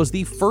store was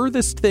the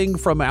furthest thing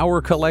from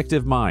our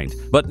collective mind.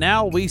 But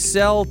now we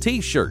sell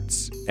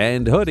t-shirts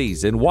and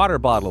hoodies and water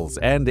bottles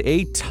and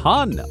a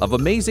ton of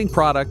amazing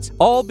products,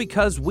 all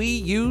because we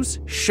use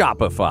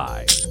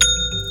Shopify.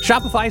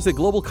 Shopify is a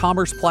global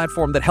commerce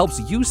platform that helps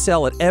you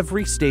sell at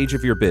every stage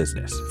of your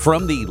business.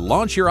 From the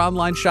launch your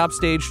online shop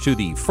stage to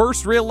the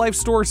first real-life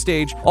store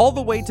stage, all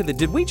the way to the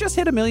did we just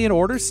hit 1 million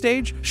orders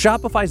stage?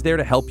 Shopify's there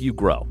to help you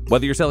grow.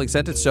 Whether you're selling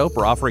scented soap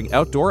or offering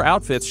outdoor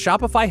outfits,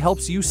 Shopify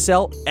helps you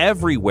sell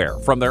everywhere.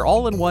 From their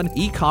all-in-one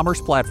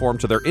e-commerce platform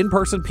to their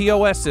in-person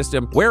POS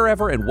system,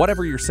 wherever and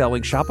whatever you're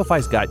selling,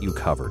 Shopify's got you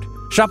covered.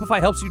 Shopify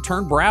helps you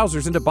turn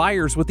browsers into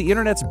buyers with the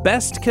internet's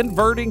best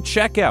converting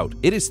checkout.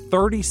 It is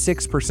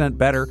 36%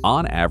 better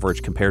on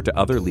average compared to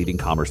other leading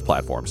commerce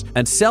platforms.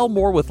 And sell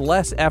more with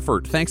less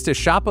effort thanks to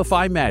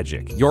Shopify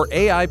Magic, your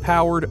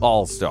AI-powered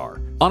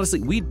all-star.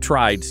 Honestly, we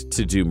tried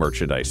to do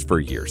merchandise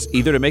for years,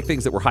 either to make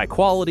things that were high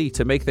quality,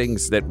 to make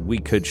things that we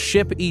could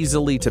ship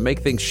easily, to make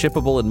things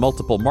shippable in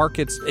multiple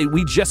markets.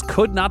 We just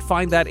could not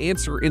find that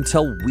answer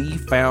until we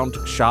found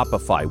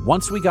Shopify.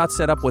 Once we got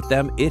set up with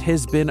them, it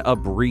has been a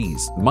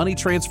breeze. Money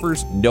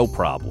transfers, no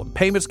problem.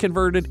 Payments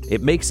converted,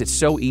 it makes it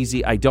so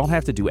easy. I don't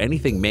have to do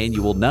anything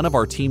manual. None of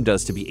our team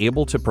does to be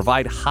able to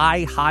provide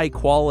high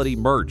quality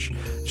merch.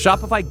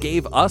 Shopify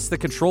gave us the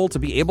control to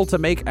be able to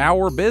make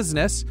our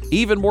business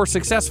even more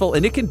successful,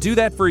 and it can do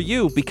that for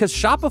you because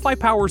Shopify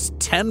powers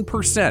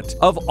 10%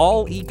 of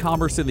all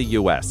e-commerce in the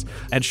US.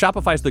 And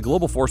Shopify is the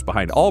global force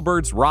behind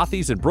Allbirds,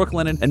 Rothy's, and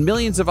Brooklinen, and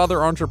millions of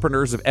other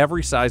entrepreneurs of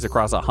every size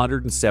across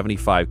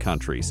 175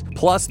 countries.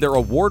 Plus, their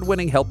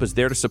award-winning help is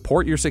there to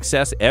support your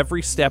success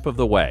every step of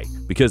the way.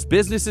 Because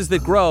businesses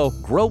that grow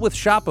with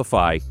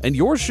Shopify, and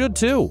yours should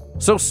too.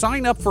 So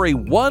sign up for a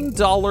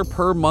 $1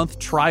 per month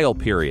trial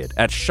period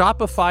at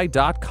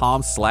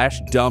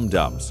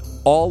shopify.com/dumdums.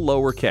 All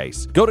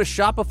lowercase. Go to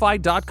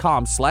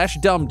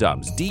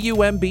shopify.com/dumdums,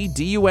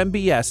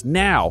 DUMBDUMBS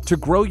now to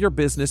grow your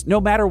business no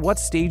matter what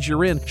stage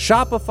you're in.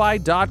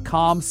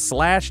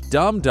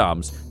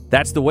 Shopify.com/dumdums.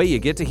 That's the way you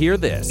get to hear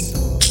this.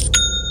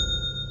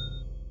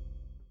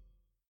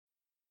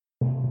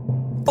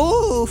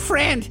 Oh,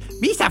 friend,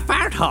 Mr.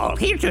 Farthole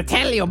here to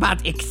tell you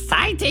about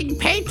exciting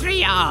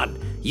Patreon.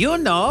 You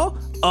know,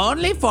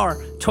 only for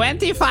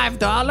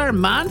 $25 a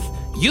month,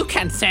 you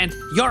can send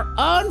your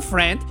own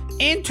friend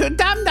into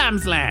Dum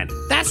Dum's land.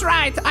 That's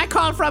right, I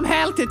call from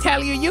hell to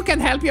tell you you can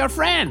help your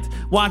friend.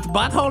 Want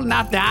Butthole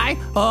not die?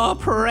 Oh,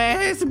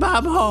 praise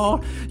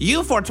Bubhole.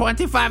 You for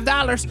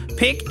 $25,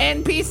 pick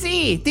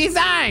NPC,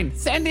 design,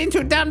 send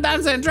into Dum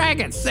Dums and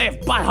Dragons, save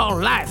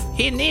Butthole life.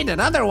 He need it,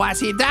 otherwise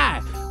he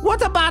die.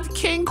 What about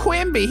King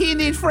Quimby? He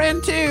need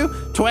friend too.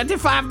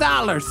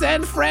 $25,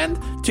 send friend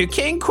to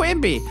King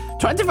Quimby.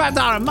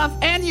 $25 a month,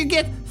 and you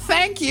get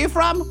thank you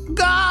from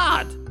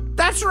God.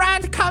 That's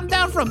right, come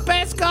down from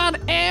best God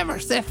ever.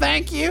 Say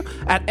thank you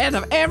at end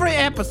of every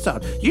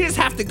episode. You just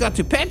have to go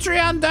to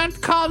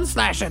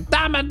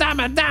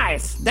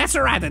patreon.com/adamadice. That's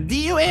right, a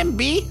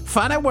D-U-M-B,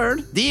 funny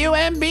word,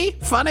 D-U-M-B,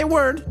 funny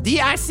word,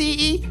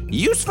 D-I-C-E,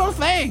 useful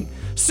thing.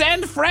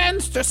 Send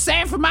friends to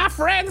save my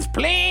friends,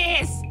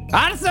 please.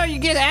 Also, you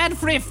get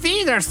ad-free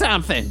feed or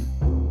something.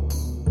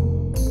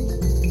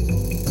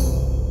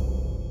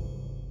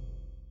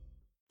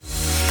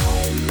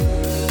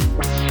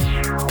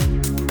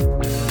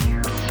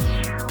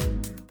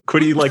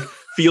 Quiddy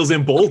feels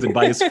emboldened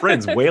by his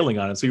friends wailing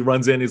on him. So he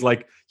runs in. He's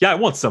like, yeah, I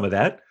want some of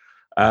that.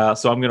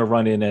 So I'm going to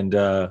run in and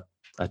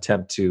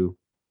attempt to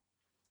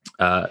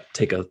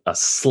take a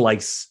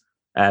slice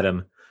at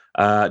him.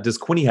 Does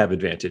Quinny have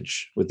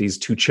advantage with these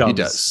two chums? He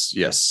does,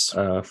 yes.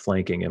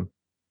 Flanking him.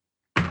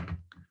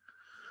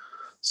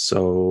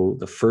 So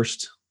the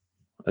first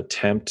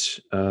attempt,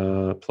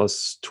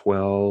 plus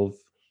 12,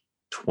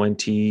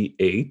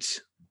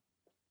 28.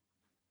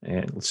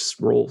 And let's just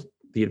roll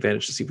the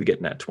advantage to see if we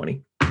get nat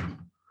 20.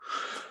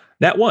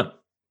 Nat 1,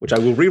 which I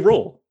will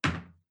re-roll.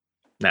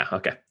 Nah,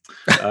 okay.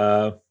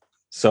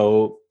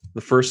 So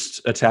the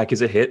first attack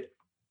is a hit,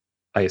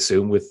 I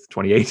assume, with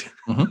 28.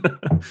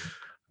 Mm-hmm.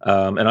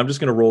 And I'm just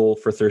going to roll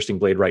for Thirsting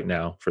Blade right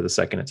now for the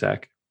second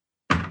attack.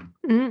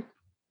 Mm-hmm.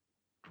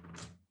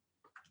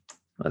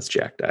 That's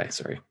Jack die,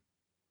 sorry.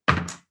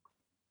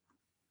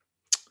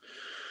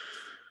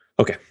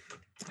 Okay.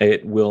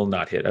 It will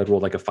not hit. I'd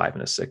roll a 5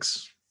 and a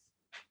 6.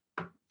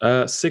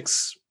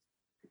 6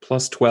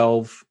 plus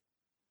 12,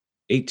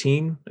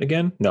 18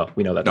 again? No,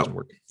 we know that doesn't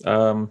work.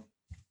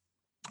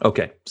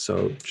 Okay,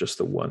 so just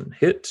the one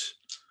hit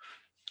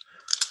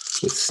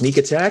with sneak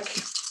attack.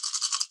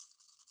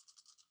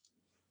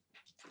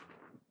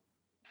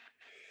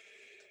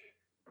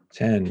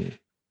 $10,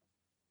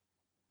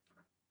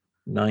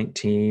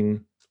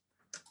 19,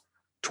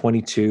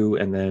 22,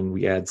 and then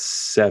we add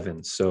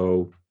 7.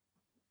 So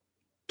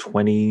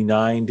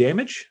 29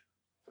 damage.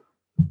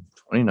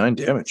 29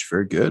 damage.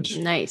 Very good.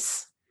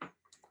 Nice.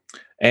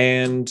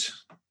 And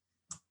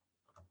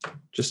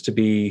just to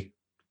be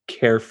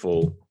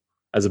careful,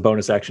 as a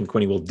bonus action,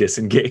 Quinny will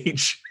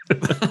disengage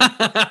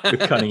with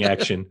cunning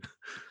action.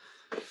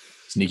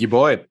 Sneaky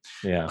boy.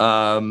 Yeah.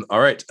 All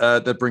right.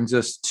 That brings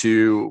us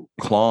to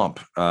Clomp.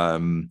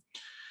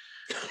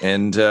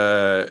 And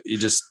you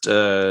just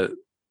sort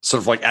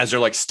of as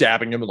you're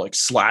stabbing him and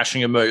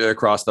slashing him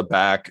across the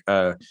back.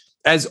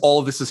 As all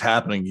of this is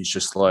happening, he's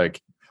just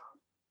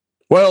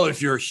Well,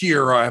 if you're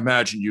here, I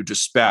imagine you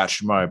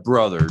dispatched my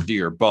brother,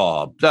 dear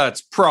Bob.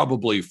 That's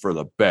probably for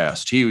the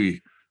best.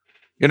 He,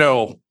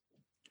 a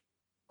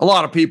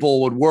lot of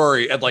people would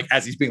worry, and like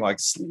as he's being like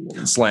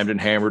slammed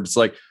and hammered, it's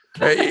like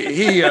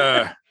he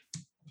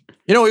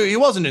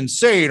wasn't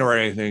insane or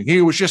anything.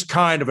 He was just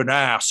kind of an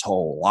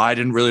asshole. I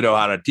didn't really know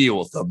how to deal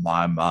with him.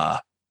 I'm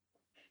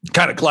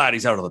kind of glad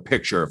he's out of the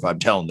picture, if I'm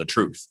telling the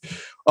truth.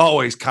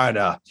 Always kind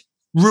of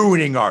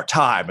ruining our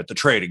time at the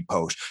trading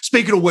post.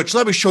 Speaking of which,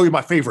 let me show you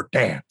my favorite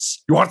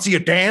dance. You want to see a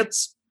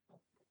dance?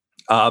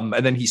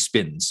 And then he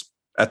spins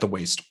at the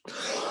waist.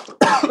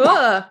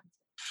 Gotta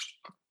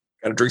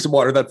drink some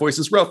water. That voice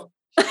is rough.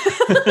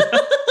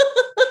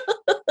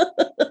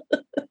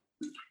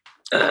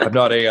 I'm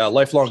not a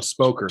lifelong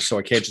smoker, so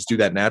I can't just do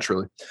that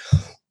naturally.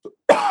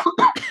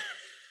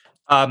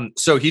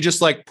 So he just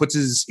like puts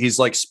his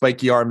like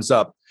spiky arms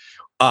up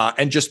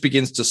and just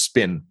begins to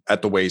spin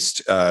at the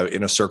waist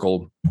in a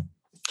circle.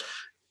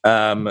 He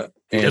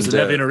doesn't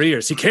have inner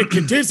ears. He can't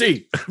get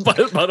dizzy.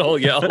 Butthole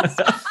yells.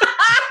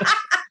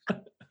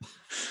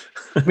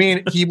 I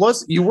mean,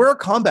 you were a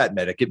combat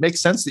medic. It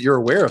makes sense that you're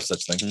aware of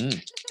such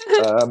things.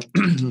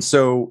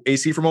 So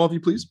AC from all of you,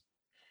 please.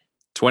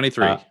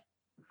 23.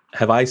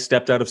 Have I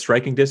stepped out of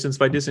striking distance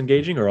by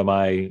disengaging, or am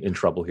I in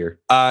trouble here?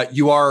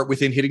 You are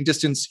within hitting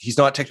distance. He's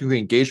not technically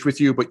engaged with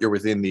you, but you're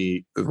within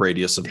the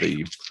radius of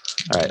the...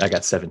 All right, I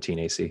got 17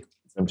 AC.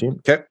 17,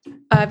 okay.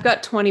 I've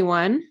got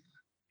 21.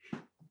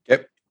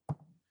 Okay.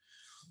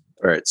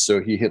 All right, so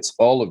he hits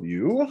all of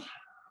you.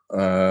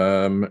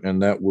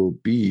 And that will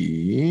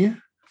be...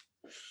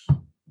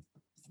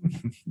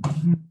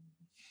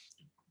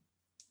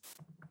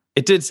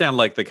 It did sound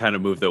like the kind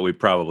of move that we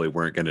probably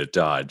weren't going to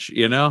dodge,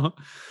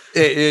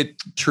 It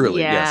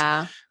truly,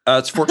 Yeah. yes.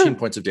 It's 14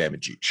 points of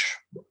damage each.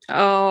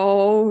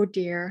 Oh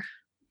dear.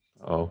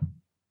 Oh.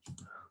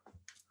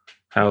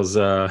 How's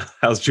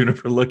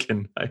Juniper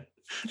looking?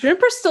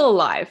 Juniper's still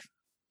alive.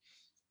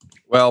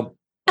 Well,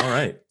 all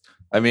right.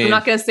 I mean, I'm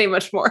not going to say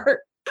much more.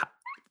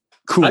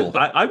 Cool.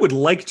 I would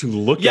like to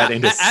look at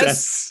and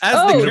assess.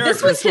 As the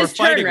this was characters who are his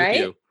turn, fighting right? with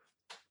you.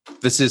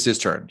 This is his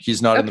turn.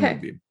 He's not in the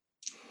moonbeam.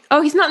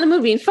 Oh, he's not in the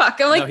moonbeam. Fuck.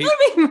 I'm like,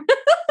 moonbeam.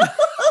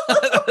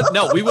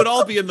 No, we would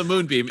all be in the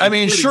moonbeam. I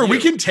mean, sure, we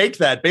you. can take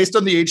that based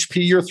on the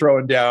HP you're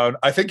throwing down.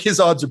 I think his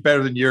odds are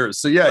better than yours.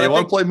 So yeah, you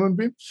want to play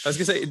moonbeam? I was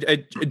going to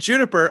say,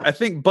 Juniper, I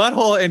think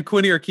Butthole and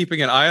Quinny are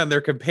keeping an eye on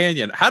their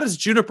companion. How does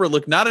Juniper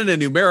look, not in a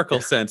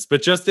numerical sense,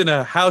 but just in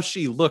a how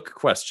she look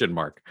question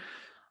mark?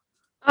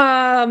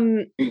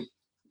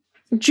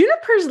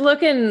 Juniper's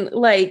looking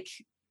like,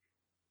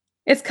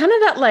 it's kind of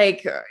that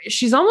like,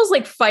 she's almost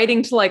like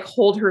fighting to like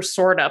hold her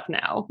sword up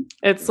now.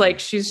 It's like,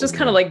 she's just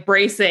kind of like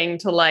bracing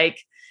to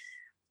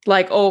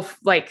oh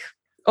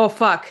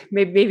fuck,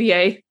 maybe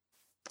I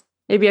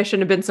shouldn't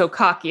have been so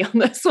cocky on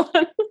this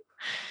one.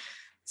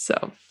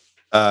 So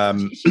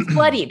she's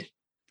bloodied.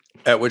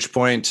 At which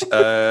point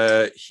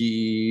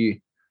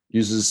he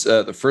uses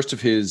the first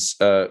of his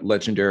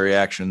legendary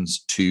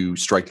actions to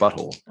strike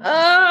Butthole.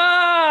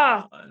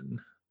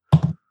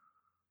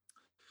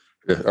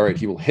 All right,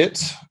 he will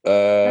hit.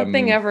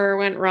 Nothing ever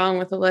went wrong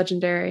with a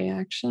legendary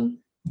action.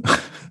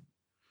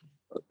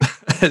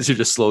 As you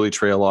just slowly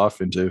trail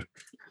off into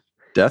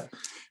death.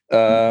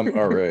 All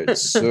right,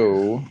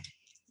 so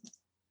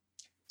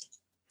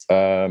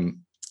my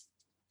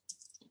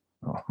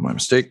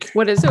mistake.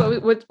 What is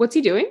it? What's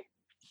he doing?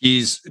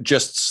 He's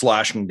just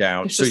slashing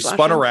down. He's so he just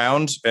spun slashing?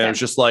 around and it was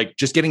just like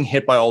getting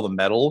hit by all the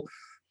metal.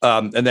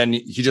 And then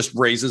he just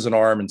raises an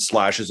arm and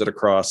slashes it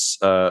across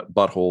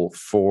Butthole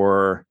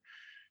for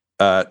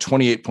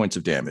 28 points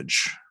of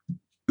damage.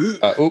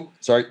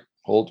 Sorry.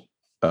 Hold.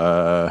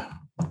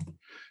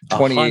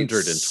 28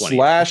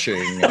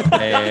 slashing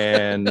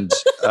and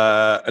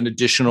an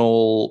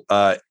additional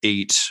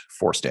 8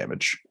 force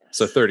damage.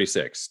 So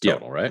 36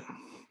 total, right?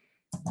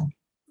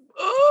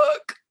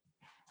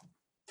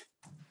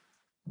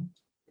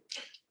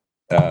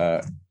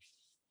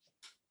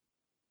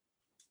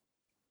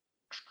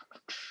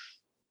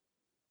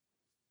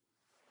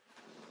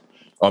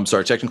 I'm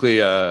sorry. Technically,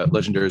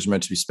 legendaries are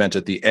meant to be spent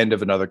at the end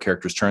of another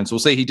character's turn. So we'll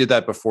say he did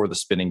that before the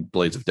spinning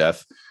blades of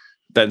death,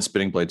 then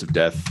spinning blades of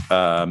death.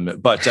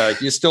 But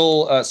he's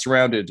still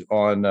surrounded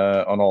on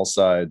all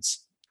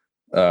sides,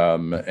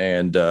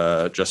 and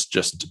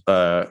just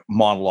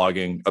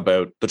monologuing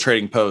about the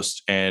trading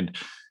post. And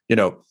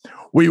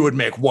we would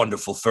make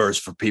wonderful furs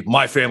for people.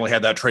 My family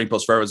had that trading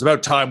post forever. It's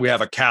about time we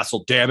have a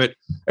castle, damn it.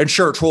 And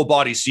sure, Troll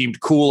Body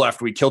seemed cool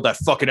after we killed that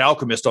fucking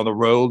alchemist on the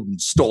road and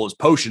stole his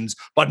potions.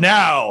 But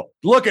now,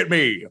 look at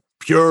me.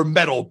 Pure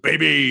metal,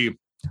 baby.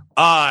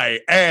 I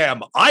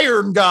am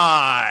Iron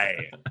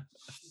Guy.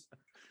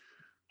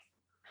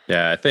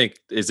 Yeah, I think,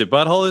 is it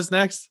Butthole is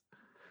next?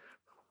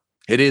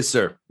 It is,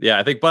 sir. Yeah,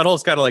 I think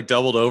Butthole's kind of like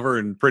doubled over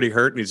and pretty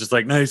hurt. And he's just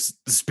like, nice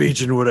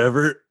speech and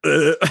whatever.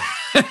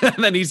 And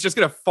then he's just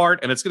going to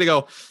fart and it's going to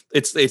go,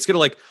 it's going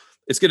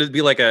to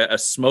be like a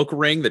smoke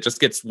ring that just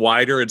gets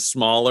wider and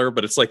smaller,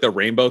 but it's like the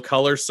rainbow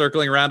colors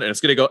circling around, and it's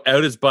going to go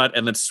out his butt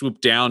and then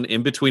swoop down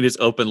in between his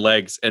open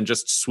legs and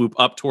just swoop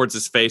up towards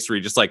his face, where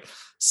he just like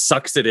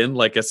sucks it in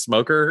like a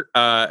smoker,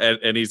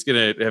 and he's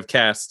gonna have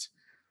cast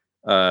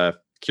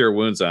Cure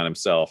Wounds on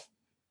himself.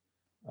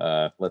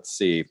 Let's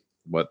see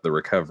what the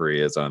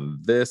recovery is on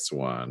this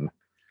one.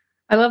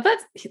 I love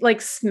that,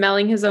 like,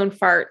 smelling his own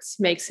farts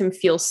makes him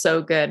feel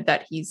so good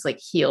that he's like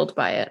healed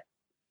by it.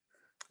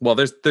 Well,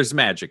 there's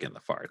magic in the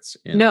farts.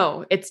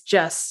 No, it's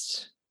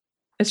just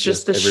the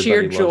sheer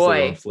everybody loves their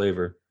joy. own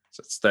flavor.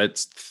 So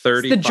that's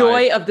 35. It's the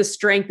joy of the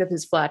strength of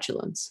his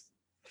flatulence.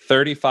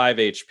 35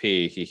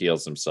 HP he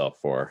heals himself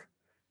for.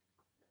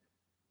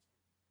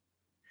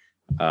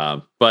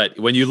 But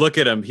when you look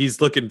at him,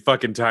 he's looking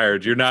fucking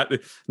tired. You're not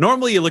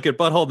normally, you look at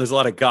Butthole and there's a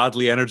lot of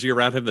godly energy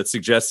around him that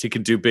suggests he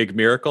can do big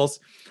miracles.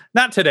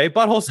 Not today.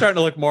 Butthole's starting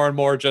to look more and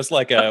more just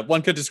like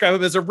one could describe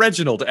him as a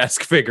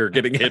Reginald-esque figure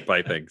getting hit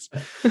by things.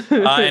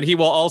 And he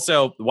will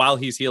also, while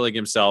he's healing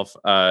himself,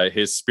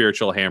 his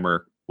spiritual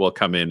hammer will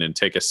come in and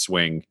take a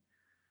swing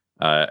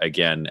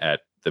again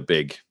at the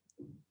big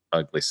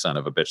ugly son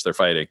of a bitch they're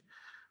fighting.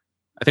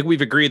 I think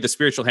we've agreed the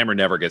spiritual hammer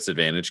never gets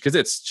advantage because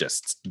it's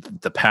just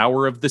the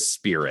power of the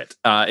spirit.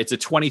 It's a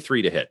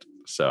 23 to hit.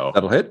 So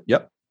That'll hit.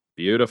 Yep.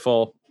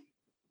 Beautiful.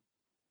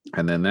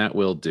 And then that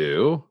will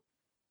do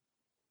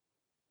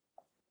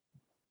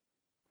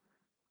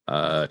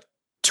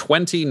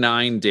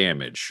 29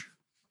 damage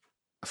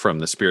from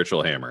the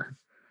spiritual hammer.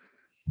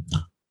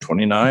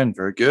 29.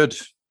 Very good.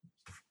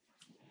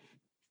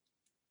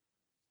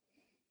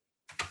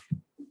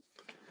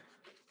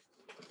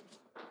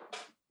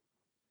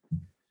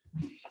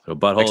 So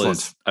Butthole Excellent.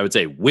 is, I would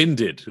say,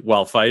 winded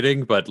while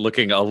fighting, but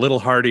looking a little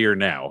hardier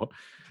now.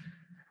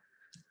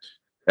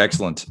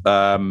 Excellent.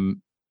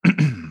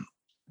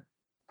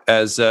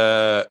 As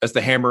the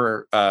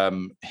hammer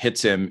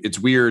hits him, it's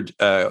weird.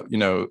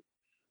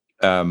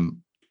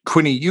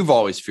 Quinny, you've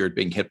always feared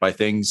being hit by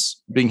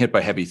things. Being hit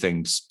by heavy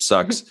things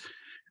sucks.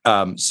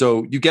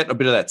 So you get a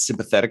bit of that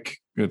sympathetic,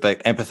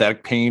 that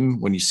empathetic pain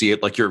when you see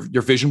it. Like your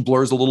vision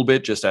blurs a little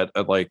bit just at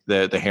like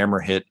the hammer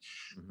hit.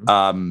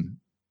 Mm-hmm.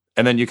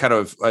 And then you kind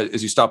of,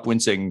 as you stop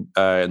wincing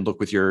and look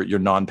with your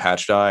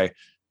non-patched eye,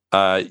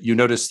 you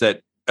notice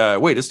that,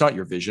 wait, it's not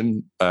your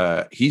vision.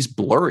 He's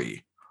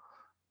blurry.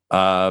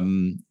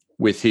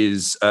 With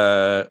his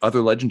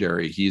other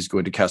legendary, he's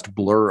going to cast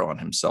Blur on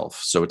himself.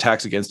 So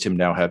attacks against him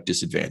now have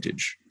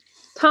disadvantage.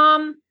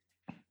 Tom.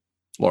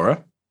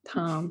 Laura?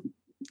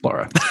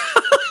 Laura.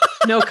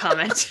 No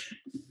comment.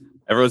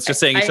 Everyone's just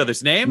saying each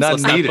other's names. Not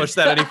Let's not needed. push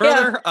that any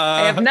further.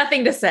 I have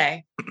nothing to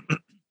say.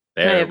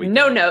 I have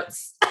no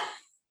notes.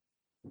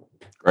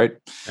 Right.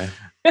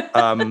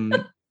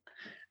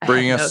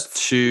 Bringing us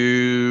notes.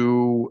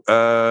 to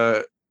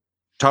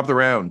top of the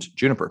round,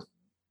 Juniper.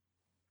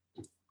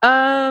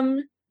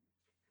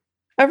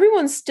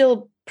 Everyone's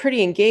still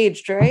pretty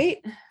engaged,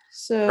 right?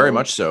 So Very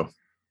much so.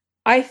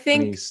 I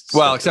think.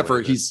 Well, except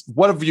for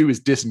one of you is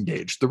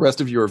disengaged. The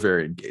rest of you are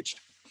very engaged.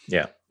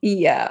 Yeah.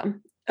 Yeah.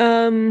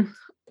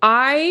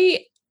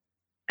 I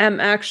am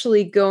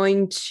actually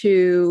going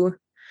to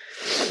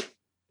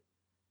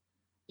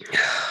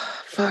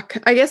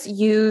I guess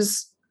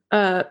use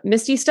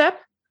Misty Step.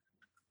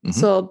 Mm-hmm.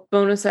 So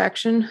bonus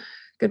action.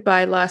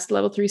 Goodbye, last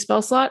level 3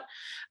 spell slot.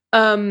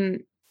 To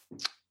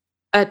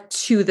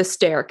the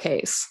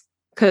staircase.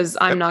 Because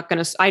I know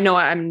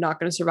I'm not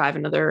gonna survive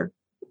another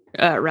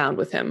round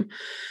with him.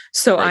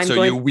 So Right, I'm so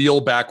going you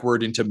wheel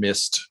backward into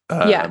mist,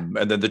 and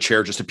then the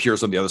chair just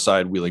appears on the other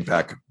side, wheeling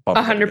back.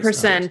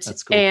 100%.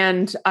 That's cool.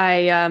 And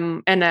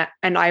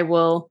I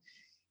will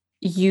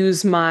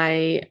use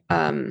my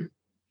that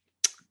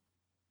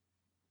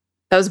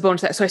was a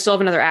bonus. So I still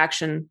have another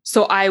action.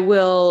 So I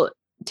will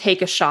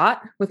take a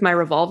shot with my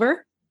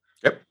revolver.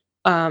 Yep.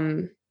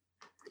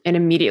 And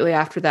immediately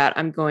after that,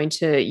 I'm going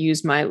to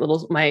use my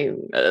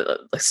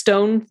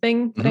stone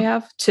thing that I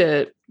have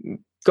to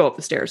go up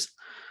the stairs.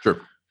 Sure.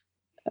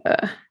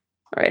 All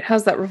right.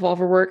 How's that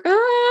revolver work? All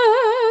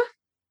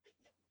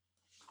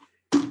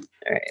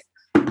right.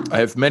 I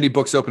have many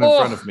books open in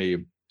front of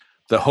me.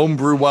 The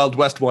homebrew Wild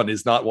West one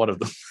is not one of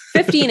them.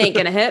 15 ain't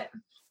gonna hit.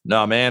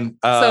 No, man.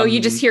 So you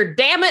just hear,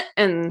 damn it,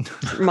 and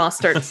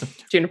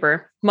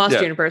Juniper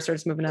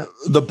starts moving up.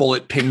 The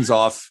bullet pings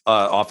off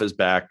his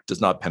back,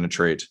 does not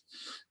penetrate.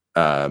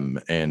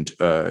 And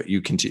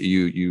you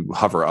continue, you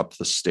hover up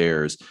the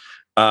stairs.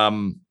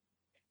 When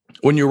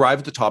you arrive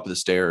at the top of the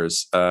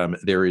stairs,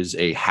 there is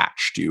a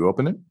hatch. Do you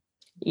open it?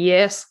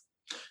 Yes.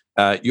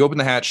 You open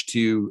the hatch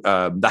to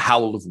the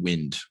howl of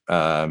wind.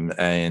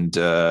 And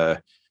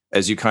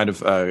as you kind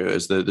of,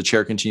 as the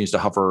chair continues to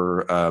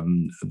hover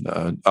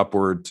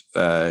upward,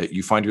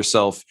 you find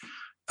yourself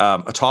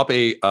atop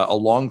a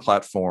long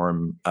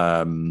platform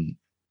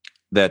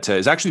that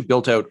is actually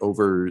built out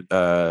over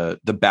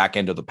the back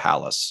end of the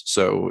palace,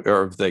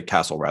 or of the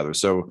castle rather.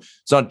 So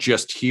it's not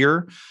just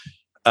here.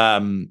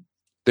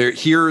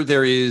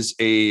 There is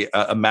a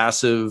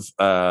massive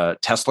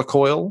Tesla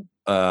coil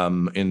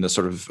in the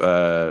sort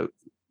of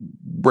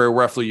where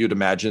roughly you'd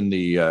imagine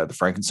the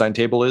Frankenstein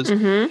table is.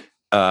 Mm-hmm.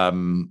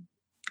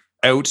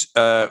 Out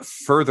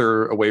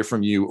further away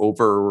from you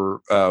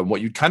over what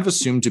you'd kind of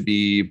assume to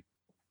be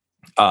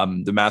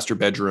the master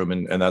bedroom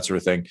and that sort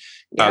of thing.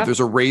 There's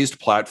a raised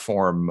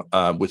platform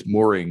with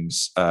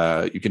moorings.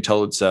 You can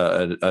tell it's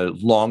a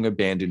long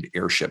abandoned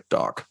airship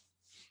dock.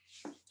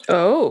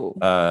 Oh,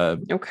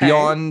 okay.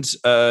 Beyond,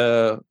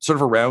 sort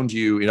of around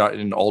you,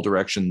 in all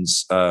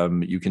directions,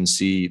 you can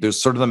see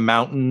there's sort of the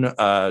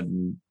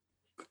mountain.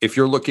 If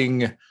you're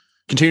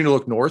continue to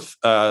look north,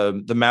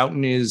 the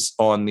mountain is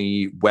on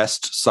the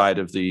west side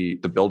of the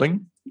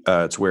building.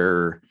 It's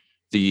where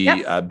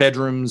the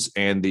bedrooms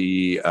and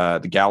the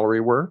gallery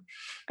were.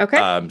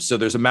 Okay. So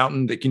there's a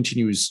mountain that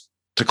continues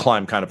to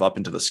climb kind of up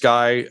into the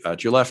sky to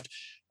your left.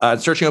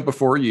 Stretching out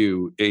before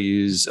you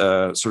is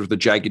sort of the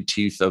jagged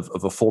teeth of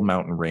a full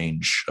mountain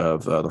range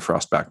of the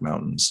Frostback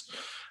Mountains.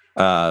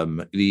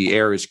 The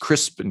air is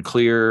crisp and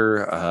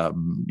clear,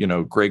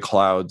 gray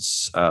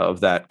clouds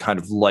of that kind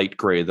of light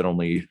gray that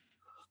only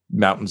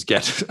mountains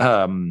get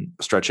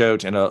stretch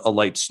out, and a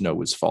light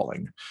snow is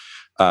falling.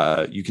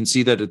 You can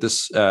see that at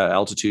this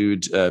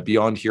altitude,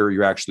 beyond here,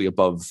 you're actually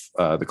above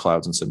the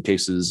clouds in some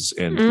cases,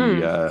 and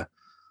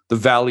the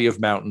valley of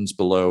mountains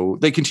below,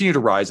 they continue to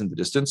rise in the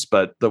distance,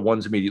 but the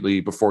ones immediately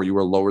before you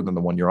are lower than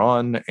the one you're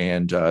on,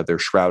 and they're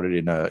shrouded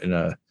in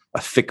a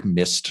thick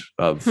mist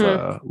of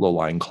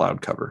low-lying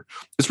cloud cover.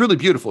 It's really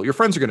beautiful. Your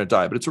friends are going to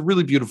die, but it's a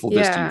really beautiful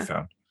vista you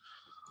found.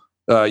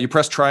 You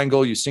press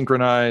triangle, you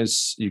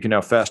synchronize. You can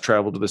now fast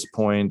travel to this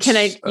point. Can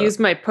I use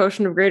my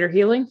potion of greater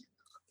healing?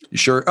 You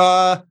sure?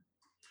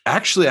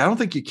 Actually, I don't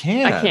think you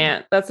can. I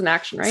can't. That's an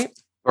action, right?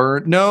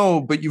 Or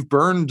no, but you've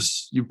burned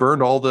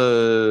all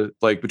the,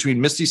 like, between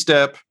Misty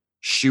Step,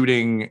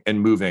 shooting, and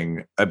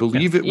moving. I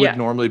believe it would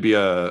normally be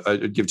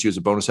it'd give to you as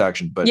a bonus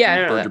action, but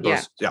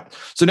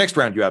So next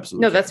round, you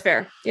absolutely that's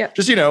fair. Yeah.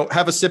 Just,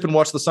 have a sip and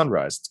watch the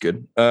sunrise. It's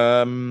good.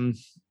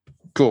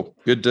 Cool.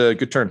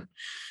 Good turn.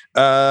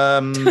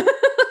 Bye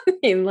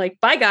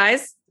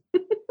guys.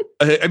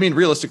 I mean,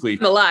 realistically,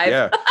 I'm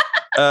alive.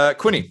 Yeah.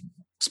 Quinny,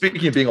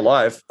 speaking of being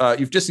alive,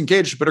 you've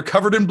disengaged but are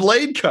covered in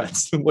blade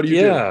cuts. What do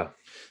you do?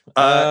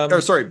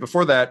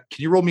 Before that,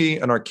 can you roll me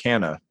an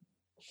Arcana?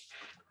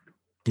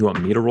 You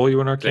want me to roll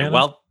you an Arcana?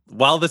 Okay,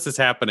 while this is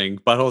happening,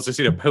 Butthole's just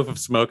seen a puff of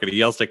smoke and he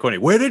yells to Quinny,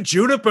 "Where did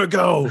Juniper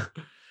go?"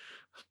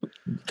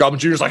 Goblin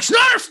Junior's like,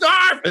 "Snarf,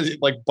 snarf!" As it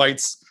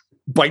bites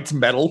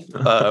metal.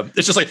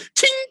 It's just like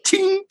ting,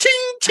 ting,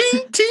 ting,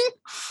 ting, ting.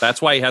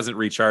 That's why he hasn't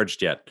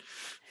recharged yet.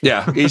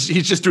 Yeah, he's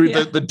just doing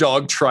the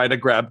dog trying to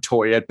grab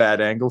toy at bad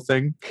angle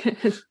thing.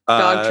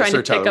 Dog trying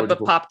to pick up a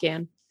pop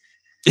can.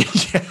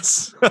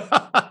 Yes.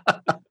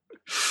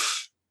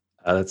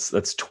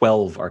 That's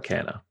 12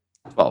 Arcana.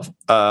 12.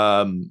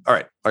 All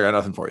right, I got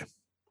nothing for you.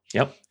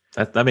 Yep,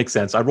 that makes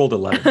sense. I rolled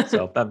 11,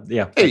 so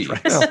hey,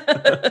 right.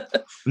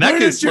 Where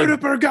did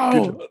Juniper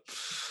go?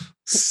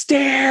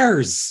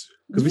 Stairs,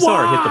 because we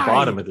saw her hit the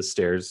bottom of the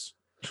stairs.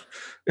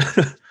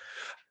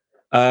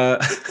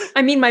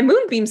 I mean, my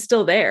moonbeam's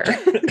still there,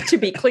 to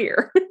be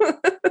clear.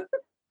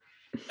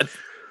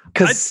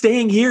 Because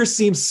staying here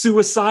seems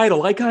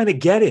suicidal. I kind of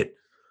get it.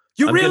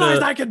 You realize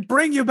I can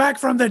bring you back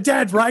from the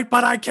dead, right?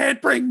 But I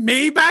can't bring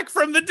me back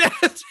from the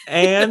dead.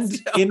 And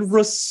in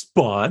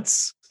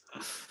response,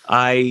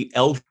 I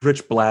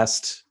Eldritch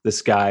Blast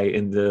this guy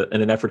in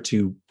an effort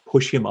to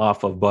push him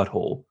off of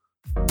Butthole.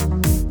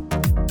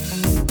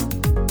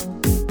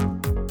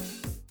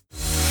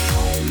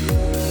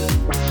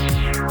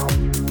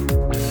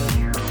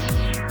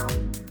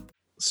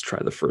 Let's try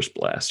the first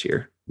blast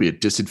here. Be a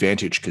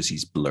disadvantage because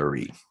he's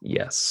blurry.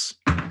 Yes.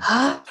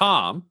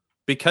 Tom,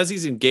 because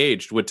he's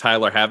engaged, would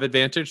Tyler have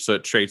advantage so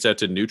it trades out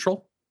to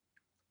neutral?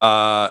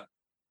 No.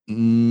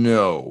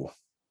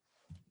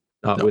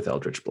 Not with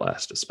Eldritch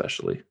Blast,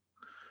 especially.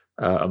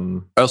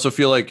 I also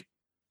feel like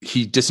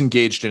he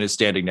disengaged and is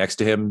standing next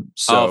to him.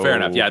 So fair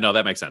enough. Yeah, no,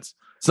 that makes sense.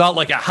 It's not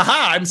like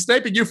I'm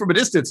sniping you from a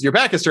distance. Your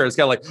back is turned. It's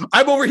kind of like,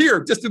 I'm over here,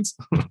 distance.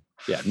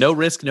 Yeah, no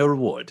risk, no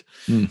reward.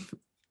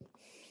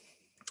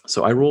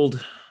 So I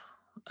rolled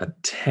a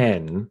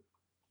 10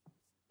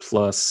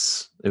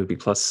 plus, it would be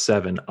plus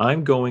 7.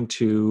 I'm going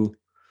to,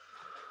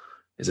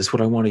 is this what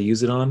I want to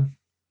use it on?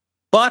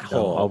 Butthole.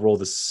 No, I'll roll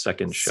the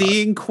second shot.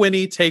 Seeing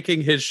Quinny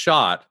taking his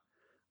shot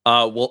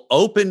will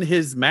open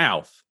his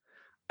mouth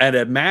and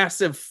a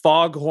massive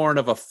foghorn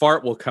of a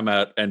fart will come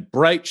out and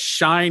bright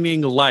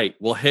shining light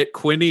will hit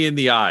Quinny in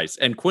the eyes.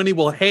 And Quinny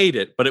will hate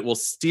it, but it will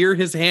steer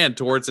his hand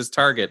towards his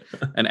target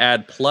and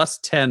add plus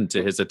 10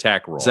 to his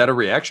attack roll. Is that a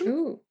reaction?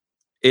 Ooh.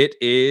 It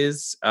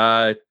is,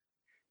 where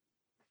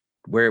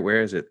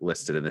is it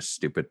listed in this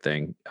stupid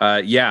thing?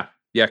 Yeah,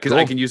 because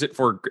I can use it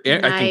for, I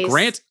can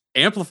grant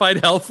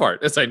amplified hell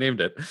fart, as I named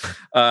it,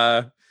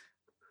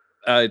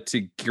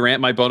 to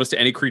grant my bonus to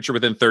any creature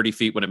within 30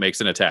 feet when it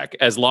makes an attack,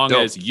 as long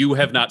as you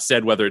have not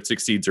said whether it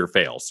succeeds or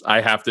fails.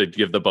 I have to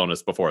give the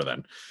bonus before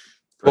then.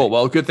 Cool.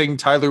 Well, good thing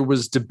Tyler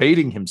was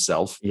debating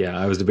himself. Yeah,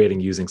 I was debating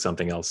using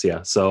something else.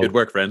 Yeah, so good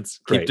work, friends.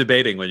 Great. Keep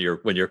debating when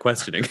you're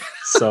questioning.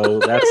 So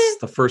that's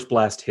the first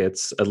blast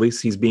hits. At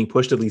least he's being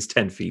pushed at least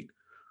 10 feet.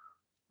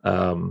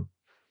 And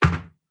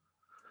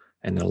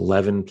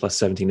 11 plus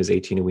 17 is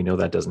 18, and we know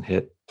that doesn't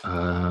hit.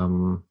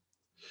 Where's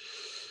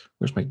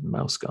my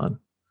mouse gone?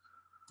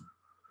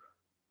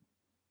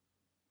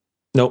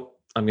 Nope.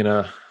 I'm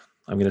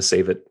gonna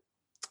save it.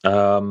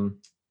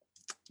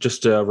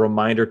 Just a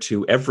reminder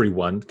to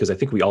everyone, because I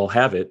think we all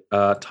have it.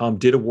 Tom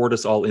did award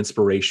us all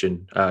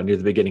inspiration near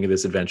the beginning of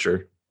this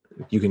adventure.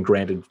 You can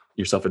grant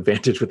yourself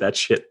advantage with that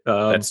shit.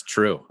 That's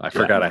true. I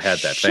forgot I had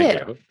that. Shit.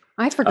 Thank you.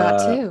 I forgot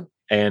too.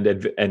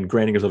 And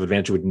granting yourself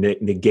advantage would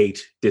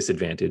negate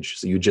disadvantage,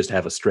 so you just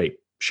have a straight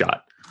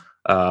shot.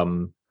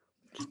 So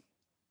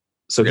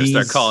We're gonna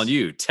start calling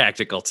you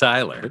Tactical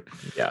Tyler.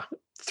 Yeah.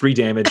 3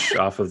 damage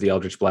off of the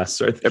Eldritch Blast.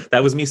 Sorry.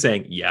 That was me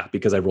saying, yeah,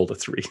 because I rolled a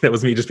 3. That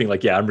was me just being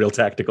like, yeah, I'm real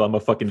tactical. I'm a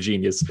fucking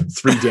genius.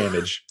 3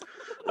 damage.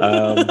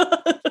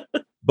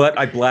 But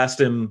I blast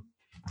him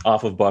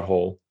off of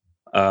Butthole.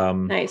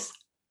 Nice.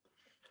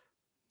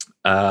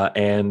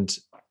 And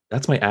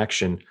that's my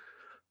action.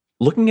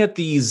 Looking at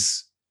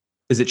these,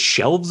 is it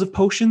shelves of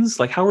potions?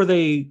 Like, how are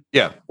they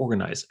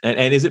organized?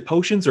 And is it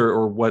potions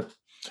or what?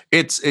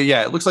 It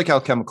looks like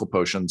alchemical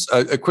potions.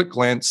 A quick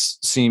glance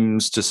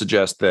seems to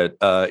suggest that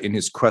in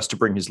his quest to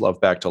bring his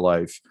love back to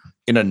life,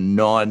 in a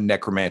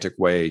non-necromantic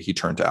way, he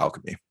turned to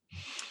alchemy.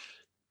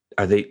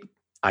 Are they?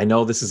 I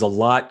know this is a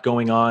lot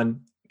going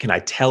on. Can I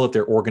tell if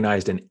they're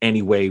organized in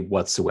any way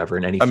whatsoever?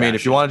 In any? I mean,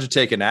 if you wanted to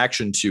take an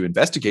action to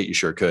investigate, you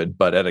sure could.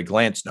 But at a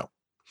glance, no.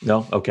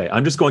 No. Okay.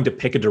 I'm just going to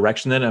pick a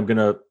direction. Then I'm going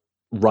to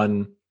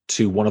run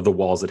to one of the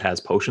walls that has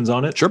potions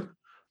on it. Sure.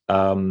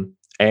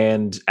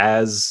 And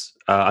as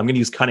I'm going to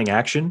use cunning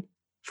action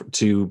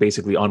to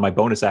basically, on my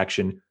bonus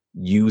action,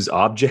 use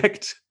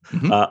object.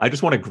 Mm-hmm. I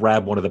just want to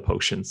grab one of the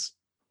potions.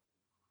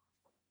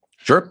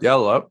 Sure. Yeah,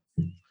 hello.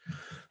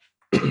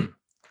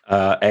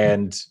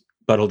 And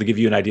Butthole, to give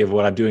you an idea of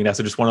what I'm doing now,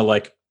 so I just want to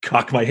like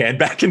cock my hand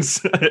back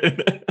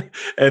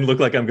and look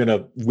like I'm going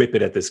to whip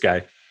it at this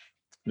guy.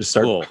 Just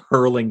start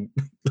hurling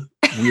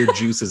weird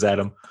juices at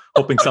him,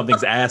 hoping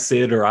something's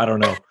acid or I don't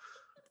know.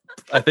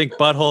 I think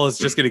Butthole is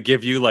just going to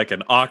give you like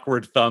an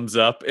awkward thumbs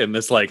up in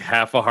this like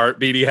half a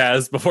heartbeat he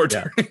has before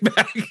turning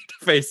back to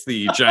face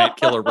the giant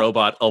killer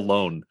robot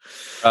alone.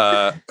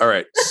 All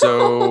right.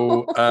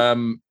 So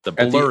the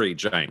blurry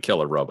giant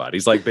killer robot.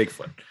 He's like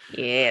Bigfoot.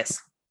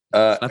 Yes.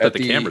 Not that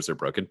the cameras are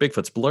broken.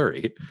 Bigfoot's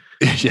blurry.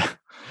 Yeah.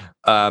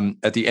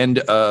 At the end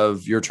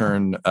of your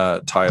turn,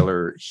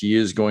 Tyler, he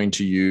is going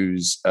to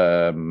use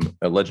a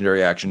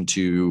legendary action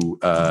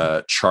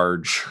to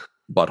charge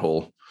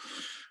Butthole.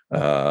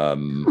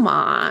 Come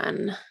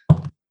on.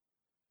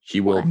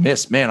 He will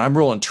miss. Man, I'm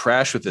rolling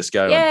trash with this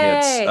guy on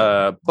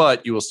hits.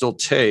 But you will still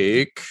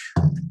take.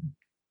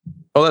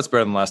 Oh, that's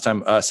better than last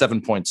time. 7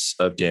 points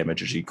of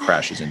damage as he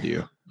crashes into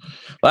you.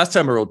 Last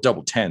time I rolled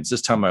double 10s.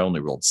 This time I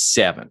only rolled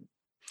 7.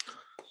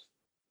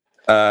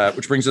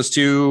 Which brings us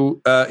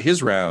to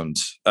his round.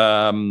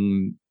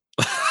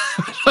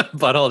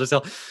 Butthole just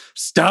tell,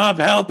 stop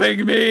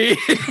helping me.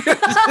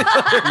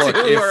 Look,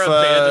 we're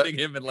abandoning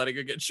him and letting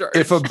him get charged.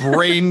 If a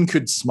brain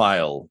could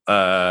smile,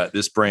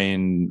 this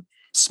brain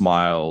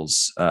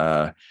smiles,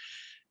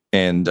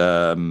 and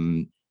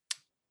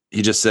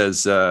he just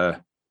says,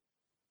 "You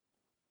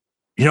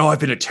know, I've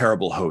been a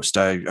terrible host.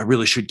 I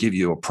really should give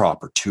you a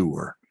proper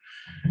tour."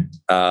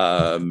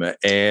 And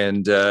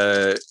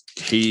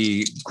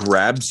he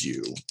grabs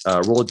you.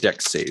 Roll a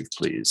dex save,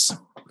 please.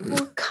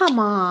 Oh, come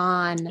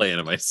on. Playing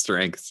to my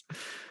strengths.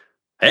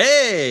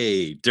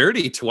 Hey,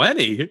 dirty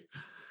 20.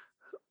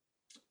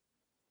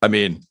 I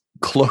mean,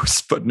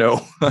 close, but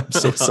no. I'm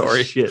so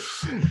sorry. Shit.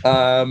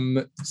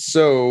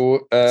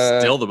 So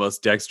still the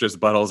most dexterous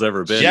Butthole's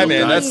ever been. Yeah,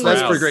 man, that's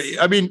pretty great.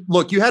 I mean,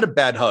 look, you had a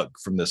bad hug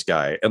from this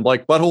guy, and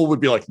like Butthole would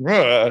be like,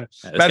 man,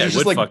 he's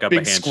just like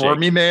big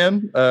squirmy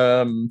man.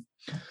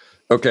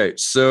 Okay,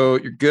 so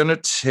you're gonna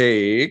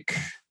take.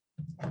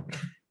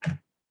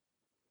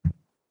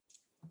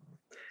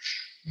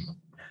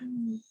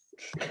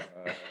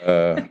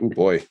 Oh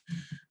boy.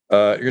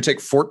 You're gonna take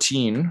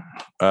 14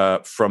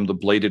 from the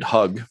bladed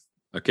hug.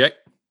 Okay.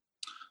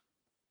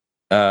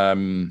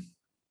 And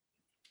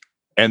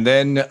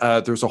then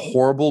there's a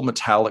horrible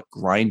metallic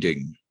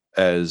grinding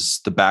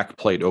as the back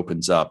plate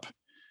opens up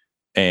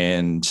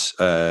and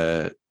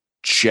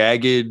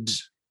jagged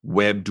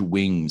webbed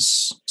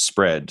wings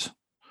spread.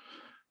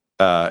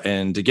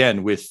 And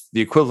again, with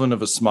the equivalent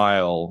of a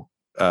smile,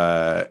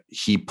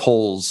 he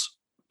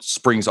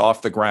springs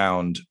off the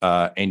ground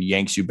and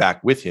yanks you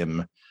back with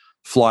him,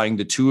 flying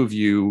the two of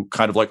you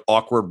kind of like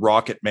awkward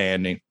Rocket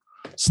Man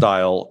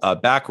style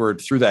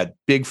backward through that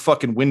big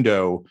fucking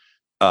window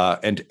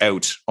and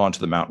out onto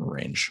the mountain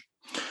range.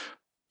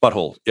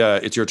 Butthole,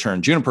 it's your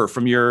turn. Juniper,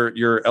 from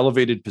your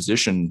elevated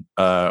position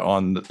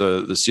on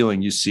the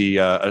ceiling, you see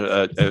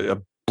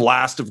a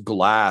blast of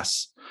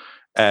glass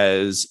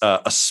as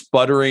a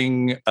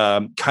sputtering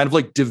kind of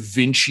like Da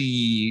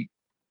Vinci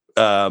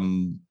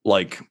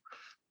like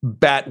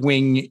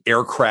Batwing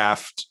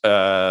aircraft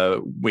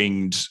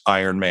winged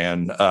Iron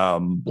Man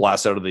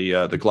blasts out of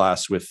the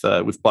glass with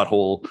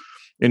Butthole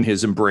in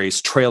his embrace,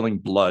 trailing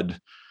blood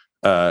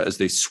as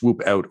they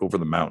swoop out over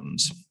the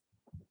mountains.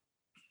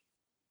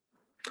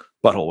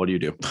 Butthole, what do you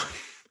do?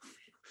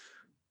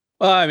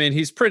 Well, I mean,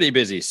 he's pretty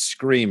busy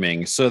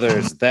screaming, so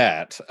there's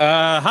that.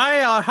 How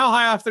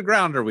high off the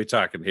ground are we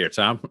talking here,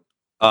 Tom?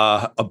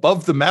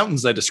 Above the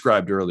mountains I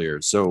described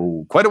earlier,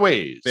 so quite a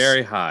ways.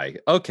 Very high.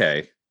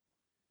 Okay.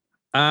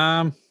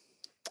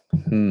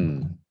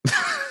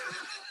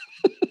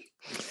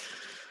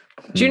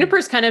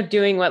 Juniper's kind of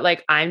doing what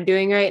like I'm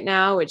doing right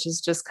now, which is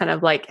just kind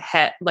of like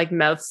head, like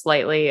mouth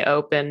slightly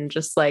open,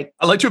 just like.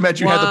 I like to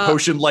imagine you had the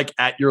potion like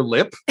at your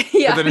lip,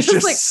 Yeah, and then it's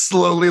just like,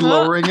 slowly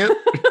lowering it.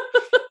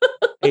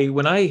 Hey,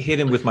 when I hit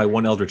him with my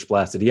one Eldritch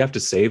Blast, did he have to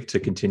save to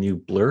continue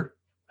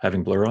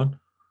having blur on?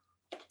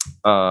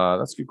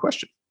 That's a good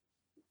question.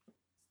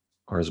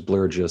 Or is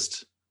blur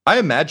just? I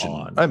imagine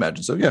on?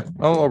 So. Yeah,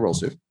 I'll roll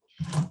save.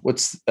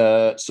 What's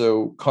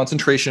so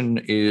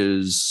concentration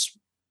is.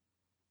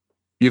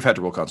 You've had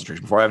to roll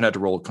concentration before. I haven't had to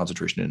roll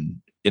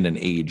concentration in an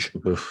age.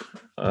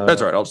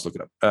 That's all right. I'll just look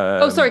it up.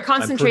 Sorry.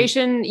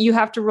 Concentration, you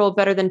have to roll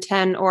better than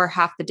 10 or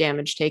half the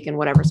damage taken,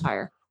 whatever's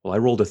higher. Well, I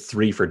rolled a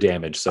 3 for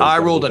damage. So I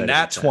rolled a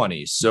nat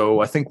 20. So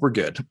I think we're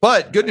good.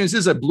 But good news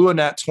is I blew a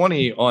nat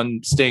 20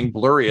 on staying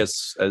blurry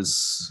as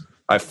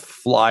I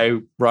fly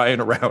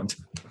Ryan around.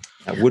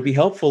 That would be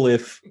helpful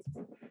if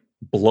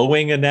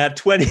blowing a nat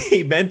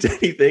 20 meant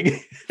anything.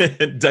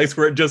 Dice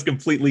weren't just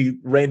completely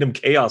random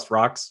chaos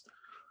rocks.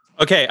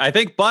 Okay, I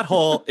think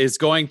Butthole is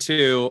going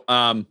to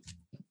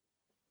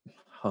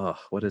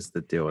what is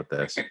the deal with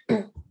this?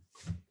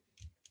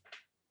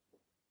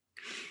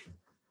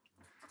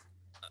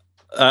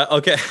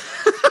 Okay.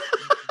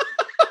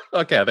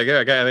 Okay,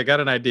 I got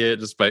an idea. It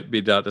just might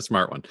be not the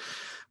smart one.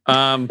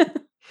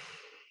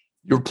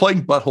 You're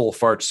playing Butthole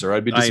Farts, sir.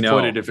 I'd be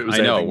disappointed if it was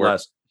anything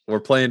less.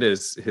 We're playing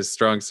his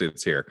strong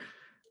suits here.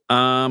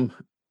 This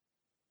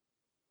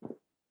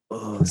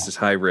is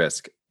high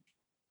risk.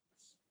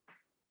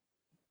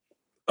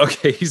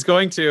 Okay, he's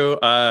going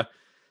to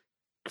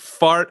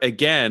fart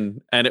again,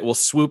 and it will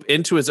swoop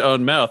into his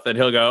own mouth, and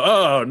he'll go,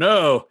 "Oh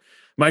no,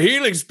 my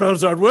healing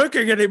spells aren't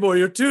working anymore.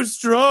 You're too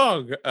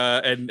strong."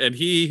 And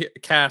he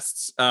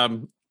casts.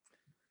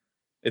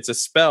 It's a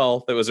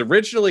spell that was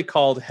originally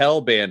called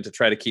Hellband to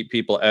try to keep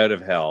people out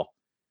of hell,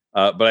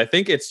 but I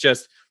think it's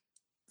just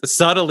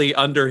subtly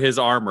under his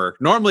armor.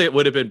 Normally, it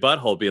would have been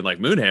Butthole being like,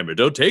 "Moonhammer,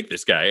 don't take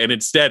this guy," and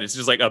instead, it's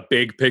just like a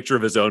big picture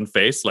of his own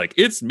face, like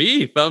 "It's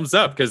me, thumbs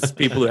up," because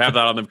people who have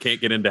that on them can't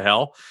get into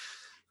hell.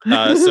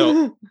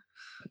 So,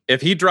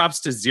 if he drops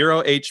to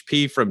 0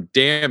 HP from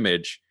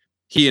damage,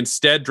 he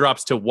instead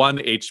drops to 1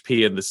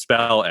 HP and the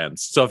spell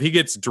ends. So, if he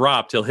gets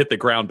dropped, he'll hit the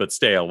ground but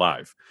stay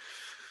alive.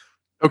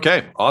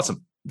 Okay,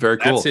 awesome. Very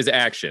cool. That's his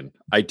action.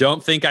 I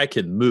don't think I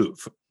can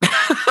move.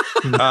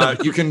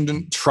 You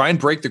can try and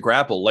break the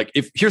grapple. Like,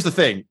 here's the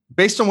thing,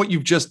 based on what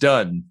you've just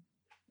done,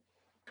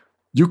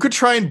 you could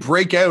try and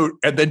break out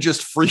and then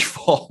just free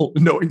fall,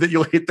 knowing that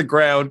you'll hit the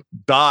ground,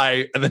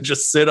 die, and then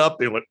just sit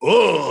up and like,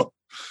 oh.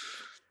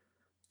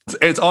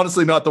 It's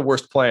honestly not the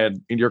worst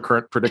plan in your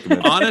current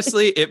predicament.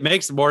 Honestly, it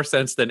makes more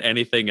sense than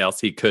anything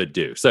else he could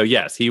do. So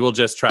yes, he will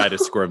just try to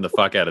squirm the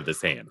fuck out of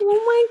this hand.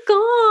 Oh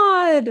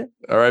my God.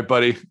 All right,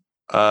 buddy.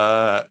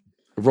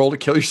 Roll to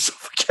kill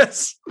yourself, I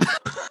guess.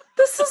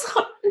 This is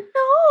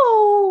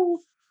no.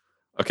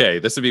 Okay,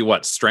 this would be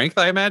what? Strength,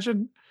 I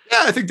imagine?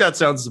 Yeah, I think that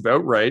sounds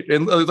about right.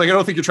 And like, I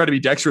don't think you're trying to be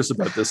dexterous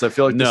about this. I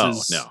feel like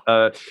this is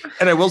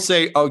and I will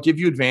say I'll give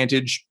you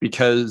advantage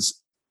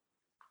because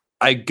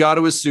I got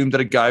to assume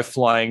that a guy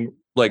flying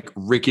like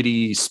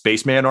rickety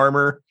spaceman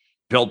armor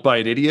built by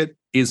an idiot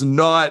is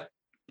not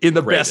in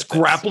the best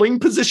grappling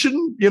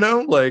position, you know?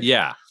 Like,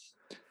 yeah.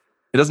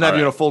 It doesn't have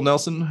you in a full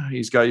Nelson.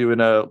 He's got you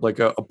in a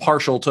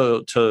partial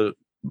to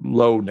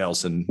low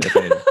Nelson. If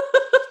anything.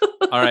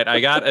 All right, I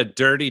got a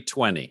dirty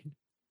 20.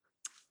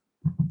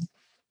 All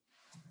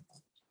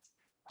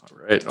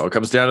right, all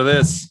comes down to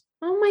this.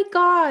 Oh my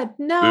God,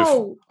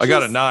 no! I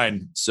got a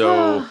 9.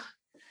 So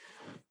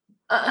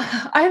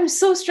I'm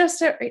so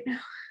stressed out right now.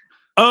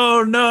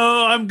 Oh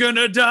no, I'm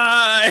gonna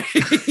die!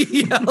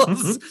 He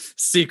yells,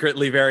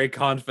 secretly very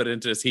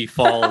confident as he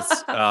falls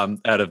out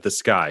of the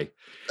sky.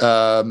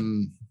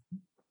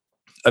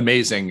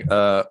 Amazing.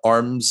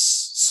 Arms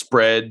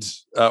spread,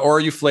 or are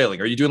you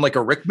flailing? Are you doing like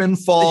a Rickman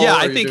fall? Yeah,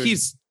 I think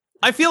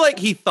I feel like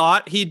he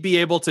thought he'd be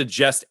able to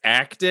just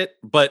act it,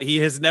 but he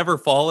has never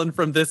fallen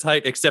from this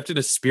height except in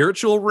a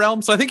spiritual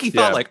realm. So I think he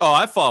thought like, oh,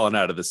 I've fallen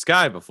out of the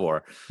sky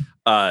before.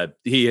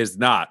 He has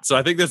not. So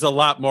I think there's a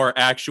lot more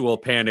actual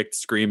panicked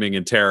screaming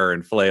and terror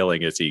and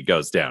flailing as he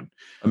goes down.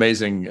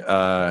 Amazing.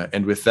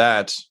 And with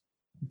that,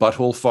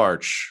 Butthole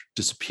Farch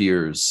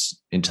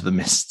disappears into the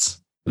mists.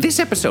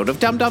 This episode of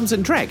Dum Dums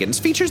and Dragons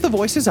features the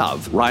voices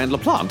of Ryan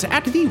LaPlante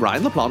at the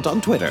Ryan LaPlante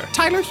on Twitter,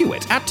 Tyler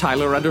Hewitt at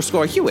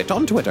Tyler_Hewitt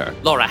on Twitter,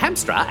 Laura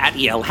Hamstra at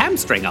EL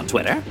Hamstring on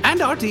Twitter,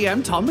 and our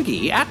DM Tom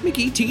McGee at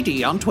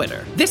McGeeTD on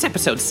Twitter. This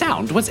episode's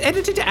sound was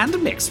edited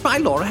and mixed by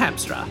Laura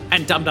Hamstra,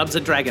 and Dum Dums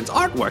and Dragons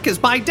artwork is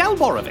by Del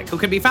Borovic, who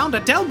can be found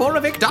at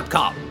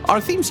delborovic.com.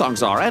 Our theme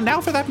songs are And Now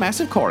for That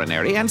Massive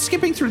Coronary and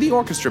Skipping Through the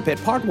Orchestra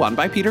Pit Part 1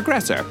 by Peter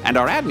Gresser, and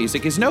our ad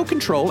music is No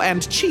Control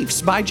and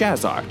Chiefs by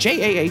Jazzar,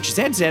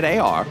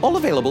 JAHZZAR. are all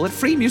available at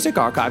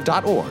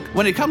freemusicarchive.org.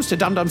 When it comes to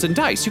Dum Dums and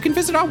Dice, you can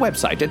visit our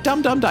website at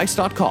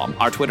dumdumdice.com.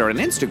 Our Twitter and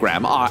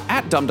Instagram are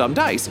at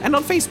dumdumdice, and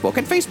on Facebook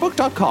at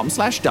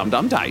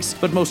facebook.com/dumdumdice.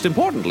 But most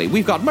importantly,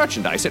 we've got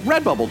merchandise at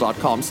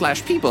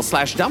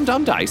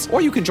redbubble.com/people/dumdumdice,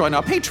 or you can join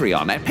our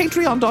Patreon at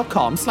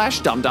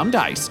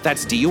patreon.com/dumdumdice.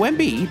 That's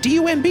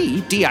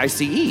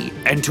DUMBDUMBDICE.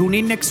 And tune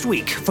in next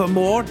week for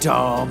more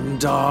Dum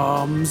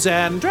Dums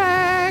and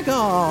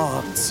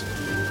Dragons.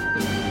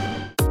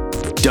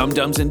 Dum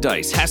Dums and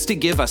Dice has to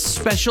give a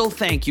special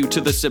thank you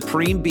to the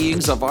supreme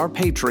beings of our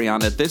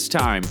Patreon at this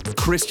time.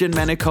 Christian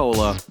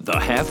Menicola, the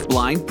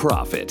half-blind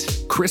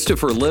prophet.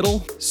 Christopher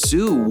Little,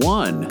 Sue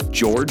One,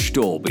 George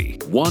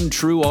Dolby. One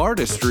True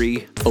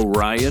Artistry,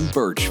 Orion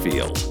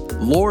Birchfield.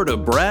 Lord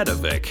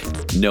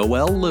Abradovic,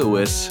 Noel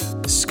Lewis,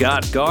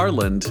 Scott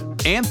Garland,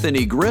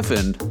 Anthony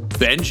Griffin,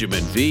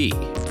 Benjamin V,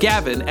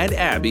 Gavin and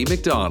Abby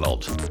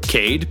McDonald,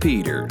 Cade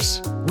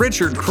Peters,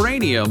 Richard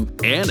Cranium,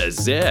 Anna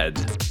Zed,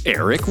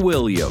 Eric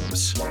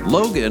Williams,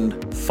 Logan,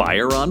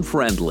 Fire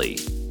Unfriendly,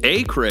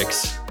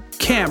 Acrix,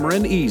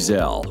 Cameron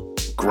Ezel,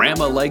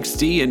 Grandma Likes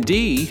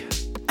D&D,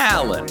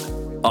 Alan,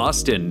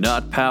 Austin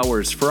Nut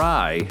Powers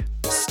Fry,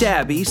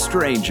 Stabby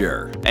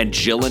Stranger, and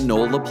Jill and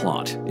Noel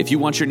LaPlante. If you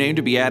want your name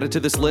to be added to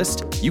this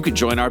list, you can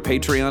join our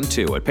Patreon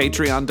too at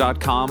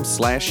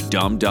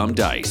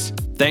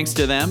patreon.com/dumdumdice. Thanks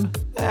to them,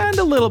 and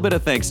a little bit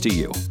of thanks to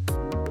you.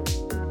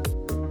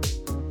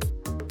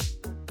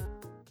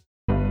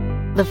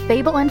 The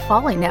Fable and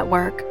Folly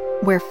Network,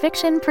 where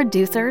fiction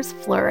producers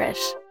flourish.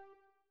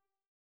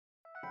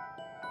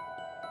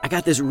 I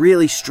got this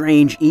really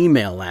strange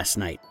email last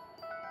night.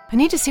 I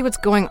need to see what's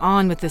going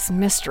on with this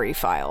mystery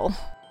file.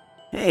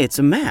 Hey, it's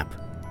a map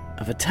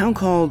of a town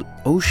called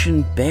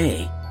Ocean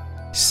Bay.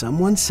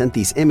 Someone sent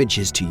these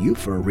images to you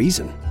for a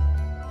reason.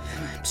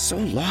 I'm so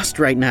lost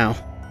right now.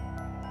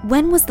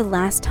 When was the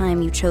last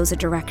time you chose a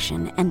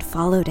direction and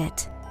followed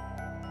it?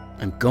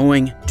 I'm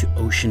going to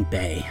Ocean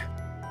Bay.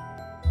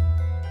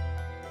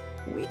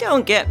 We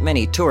don't get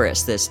many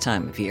tourists this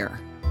time of year.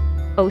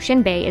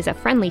 Ocean Bay is a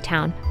friendly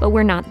town, but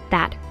we're not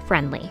that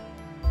friendly.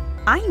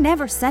 I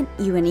never sent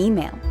you an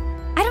email.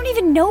 I don't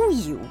even know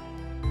you.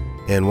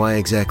 And why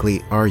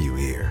exactly are you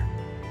here?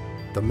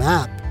 The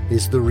map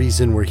is the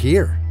reason we're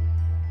here.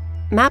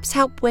 Maps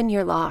help when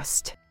you're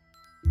lost.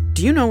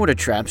 Do you know what a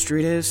trap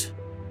street is?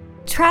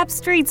 Trap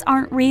streets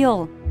aren't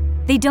real.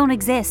 They don't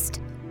exist.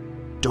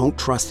 Don't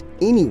trust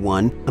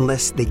anyone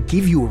unless they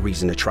give you a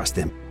reason to trust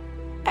them.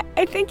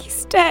 I think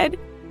he's dead.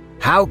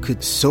 How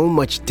could so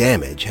much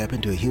damage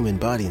happen to a human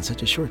body in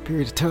such a short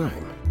period of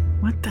time?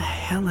 What the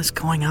hell is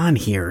going on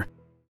here?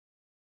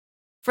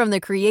 From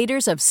the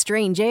creators of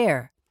Strange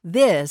Air,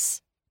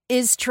 this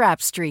is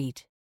Trap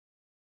Street.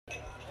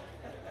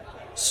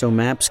 So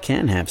maps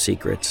can have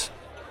secrets.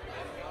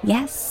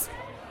 Yes.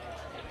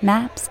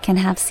 Maps can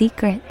have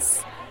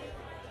secrets.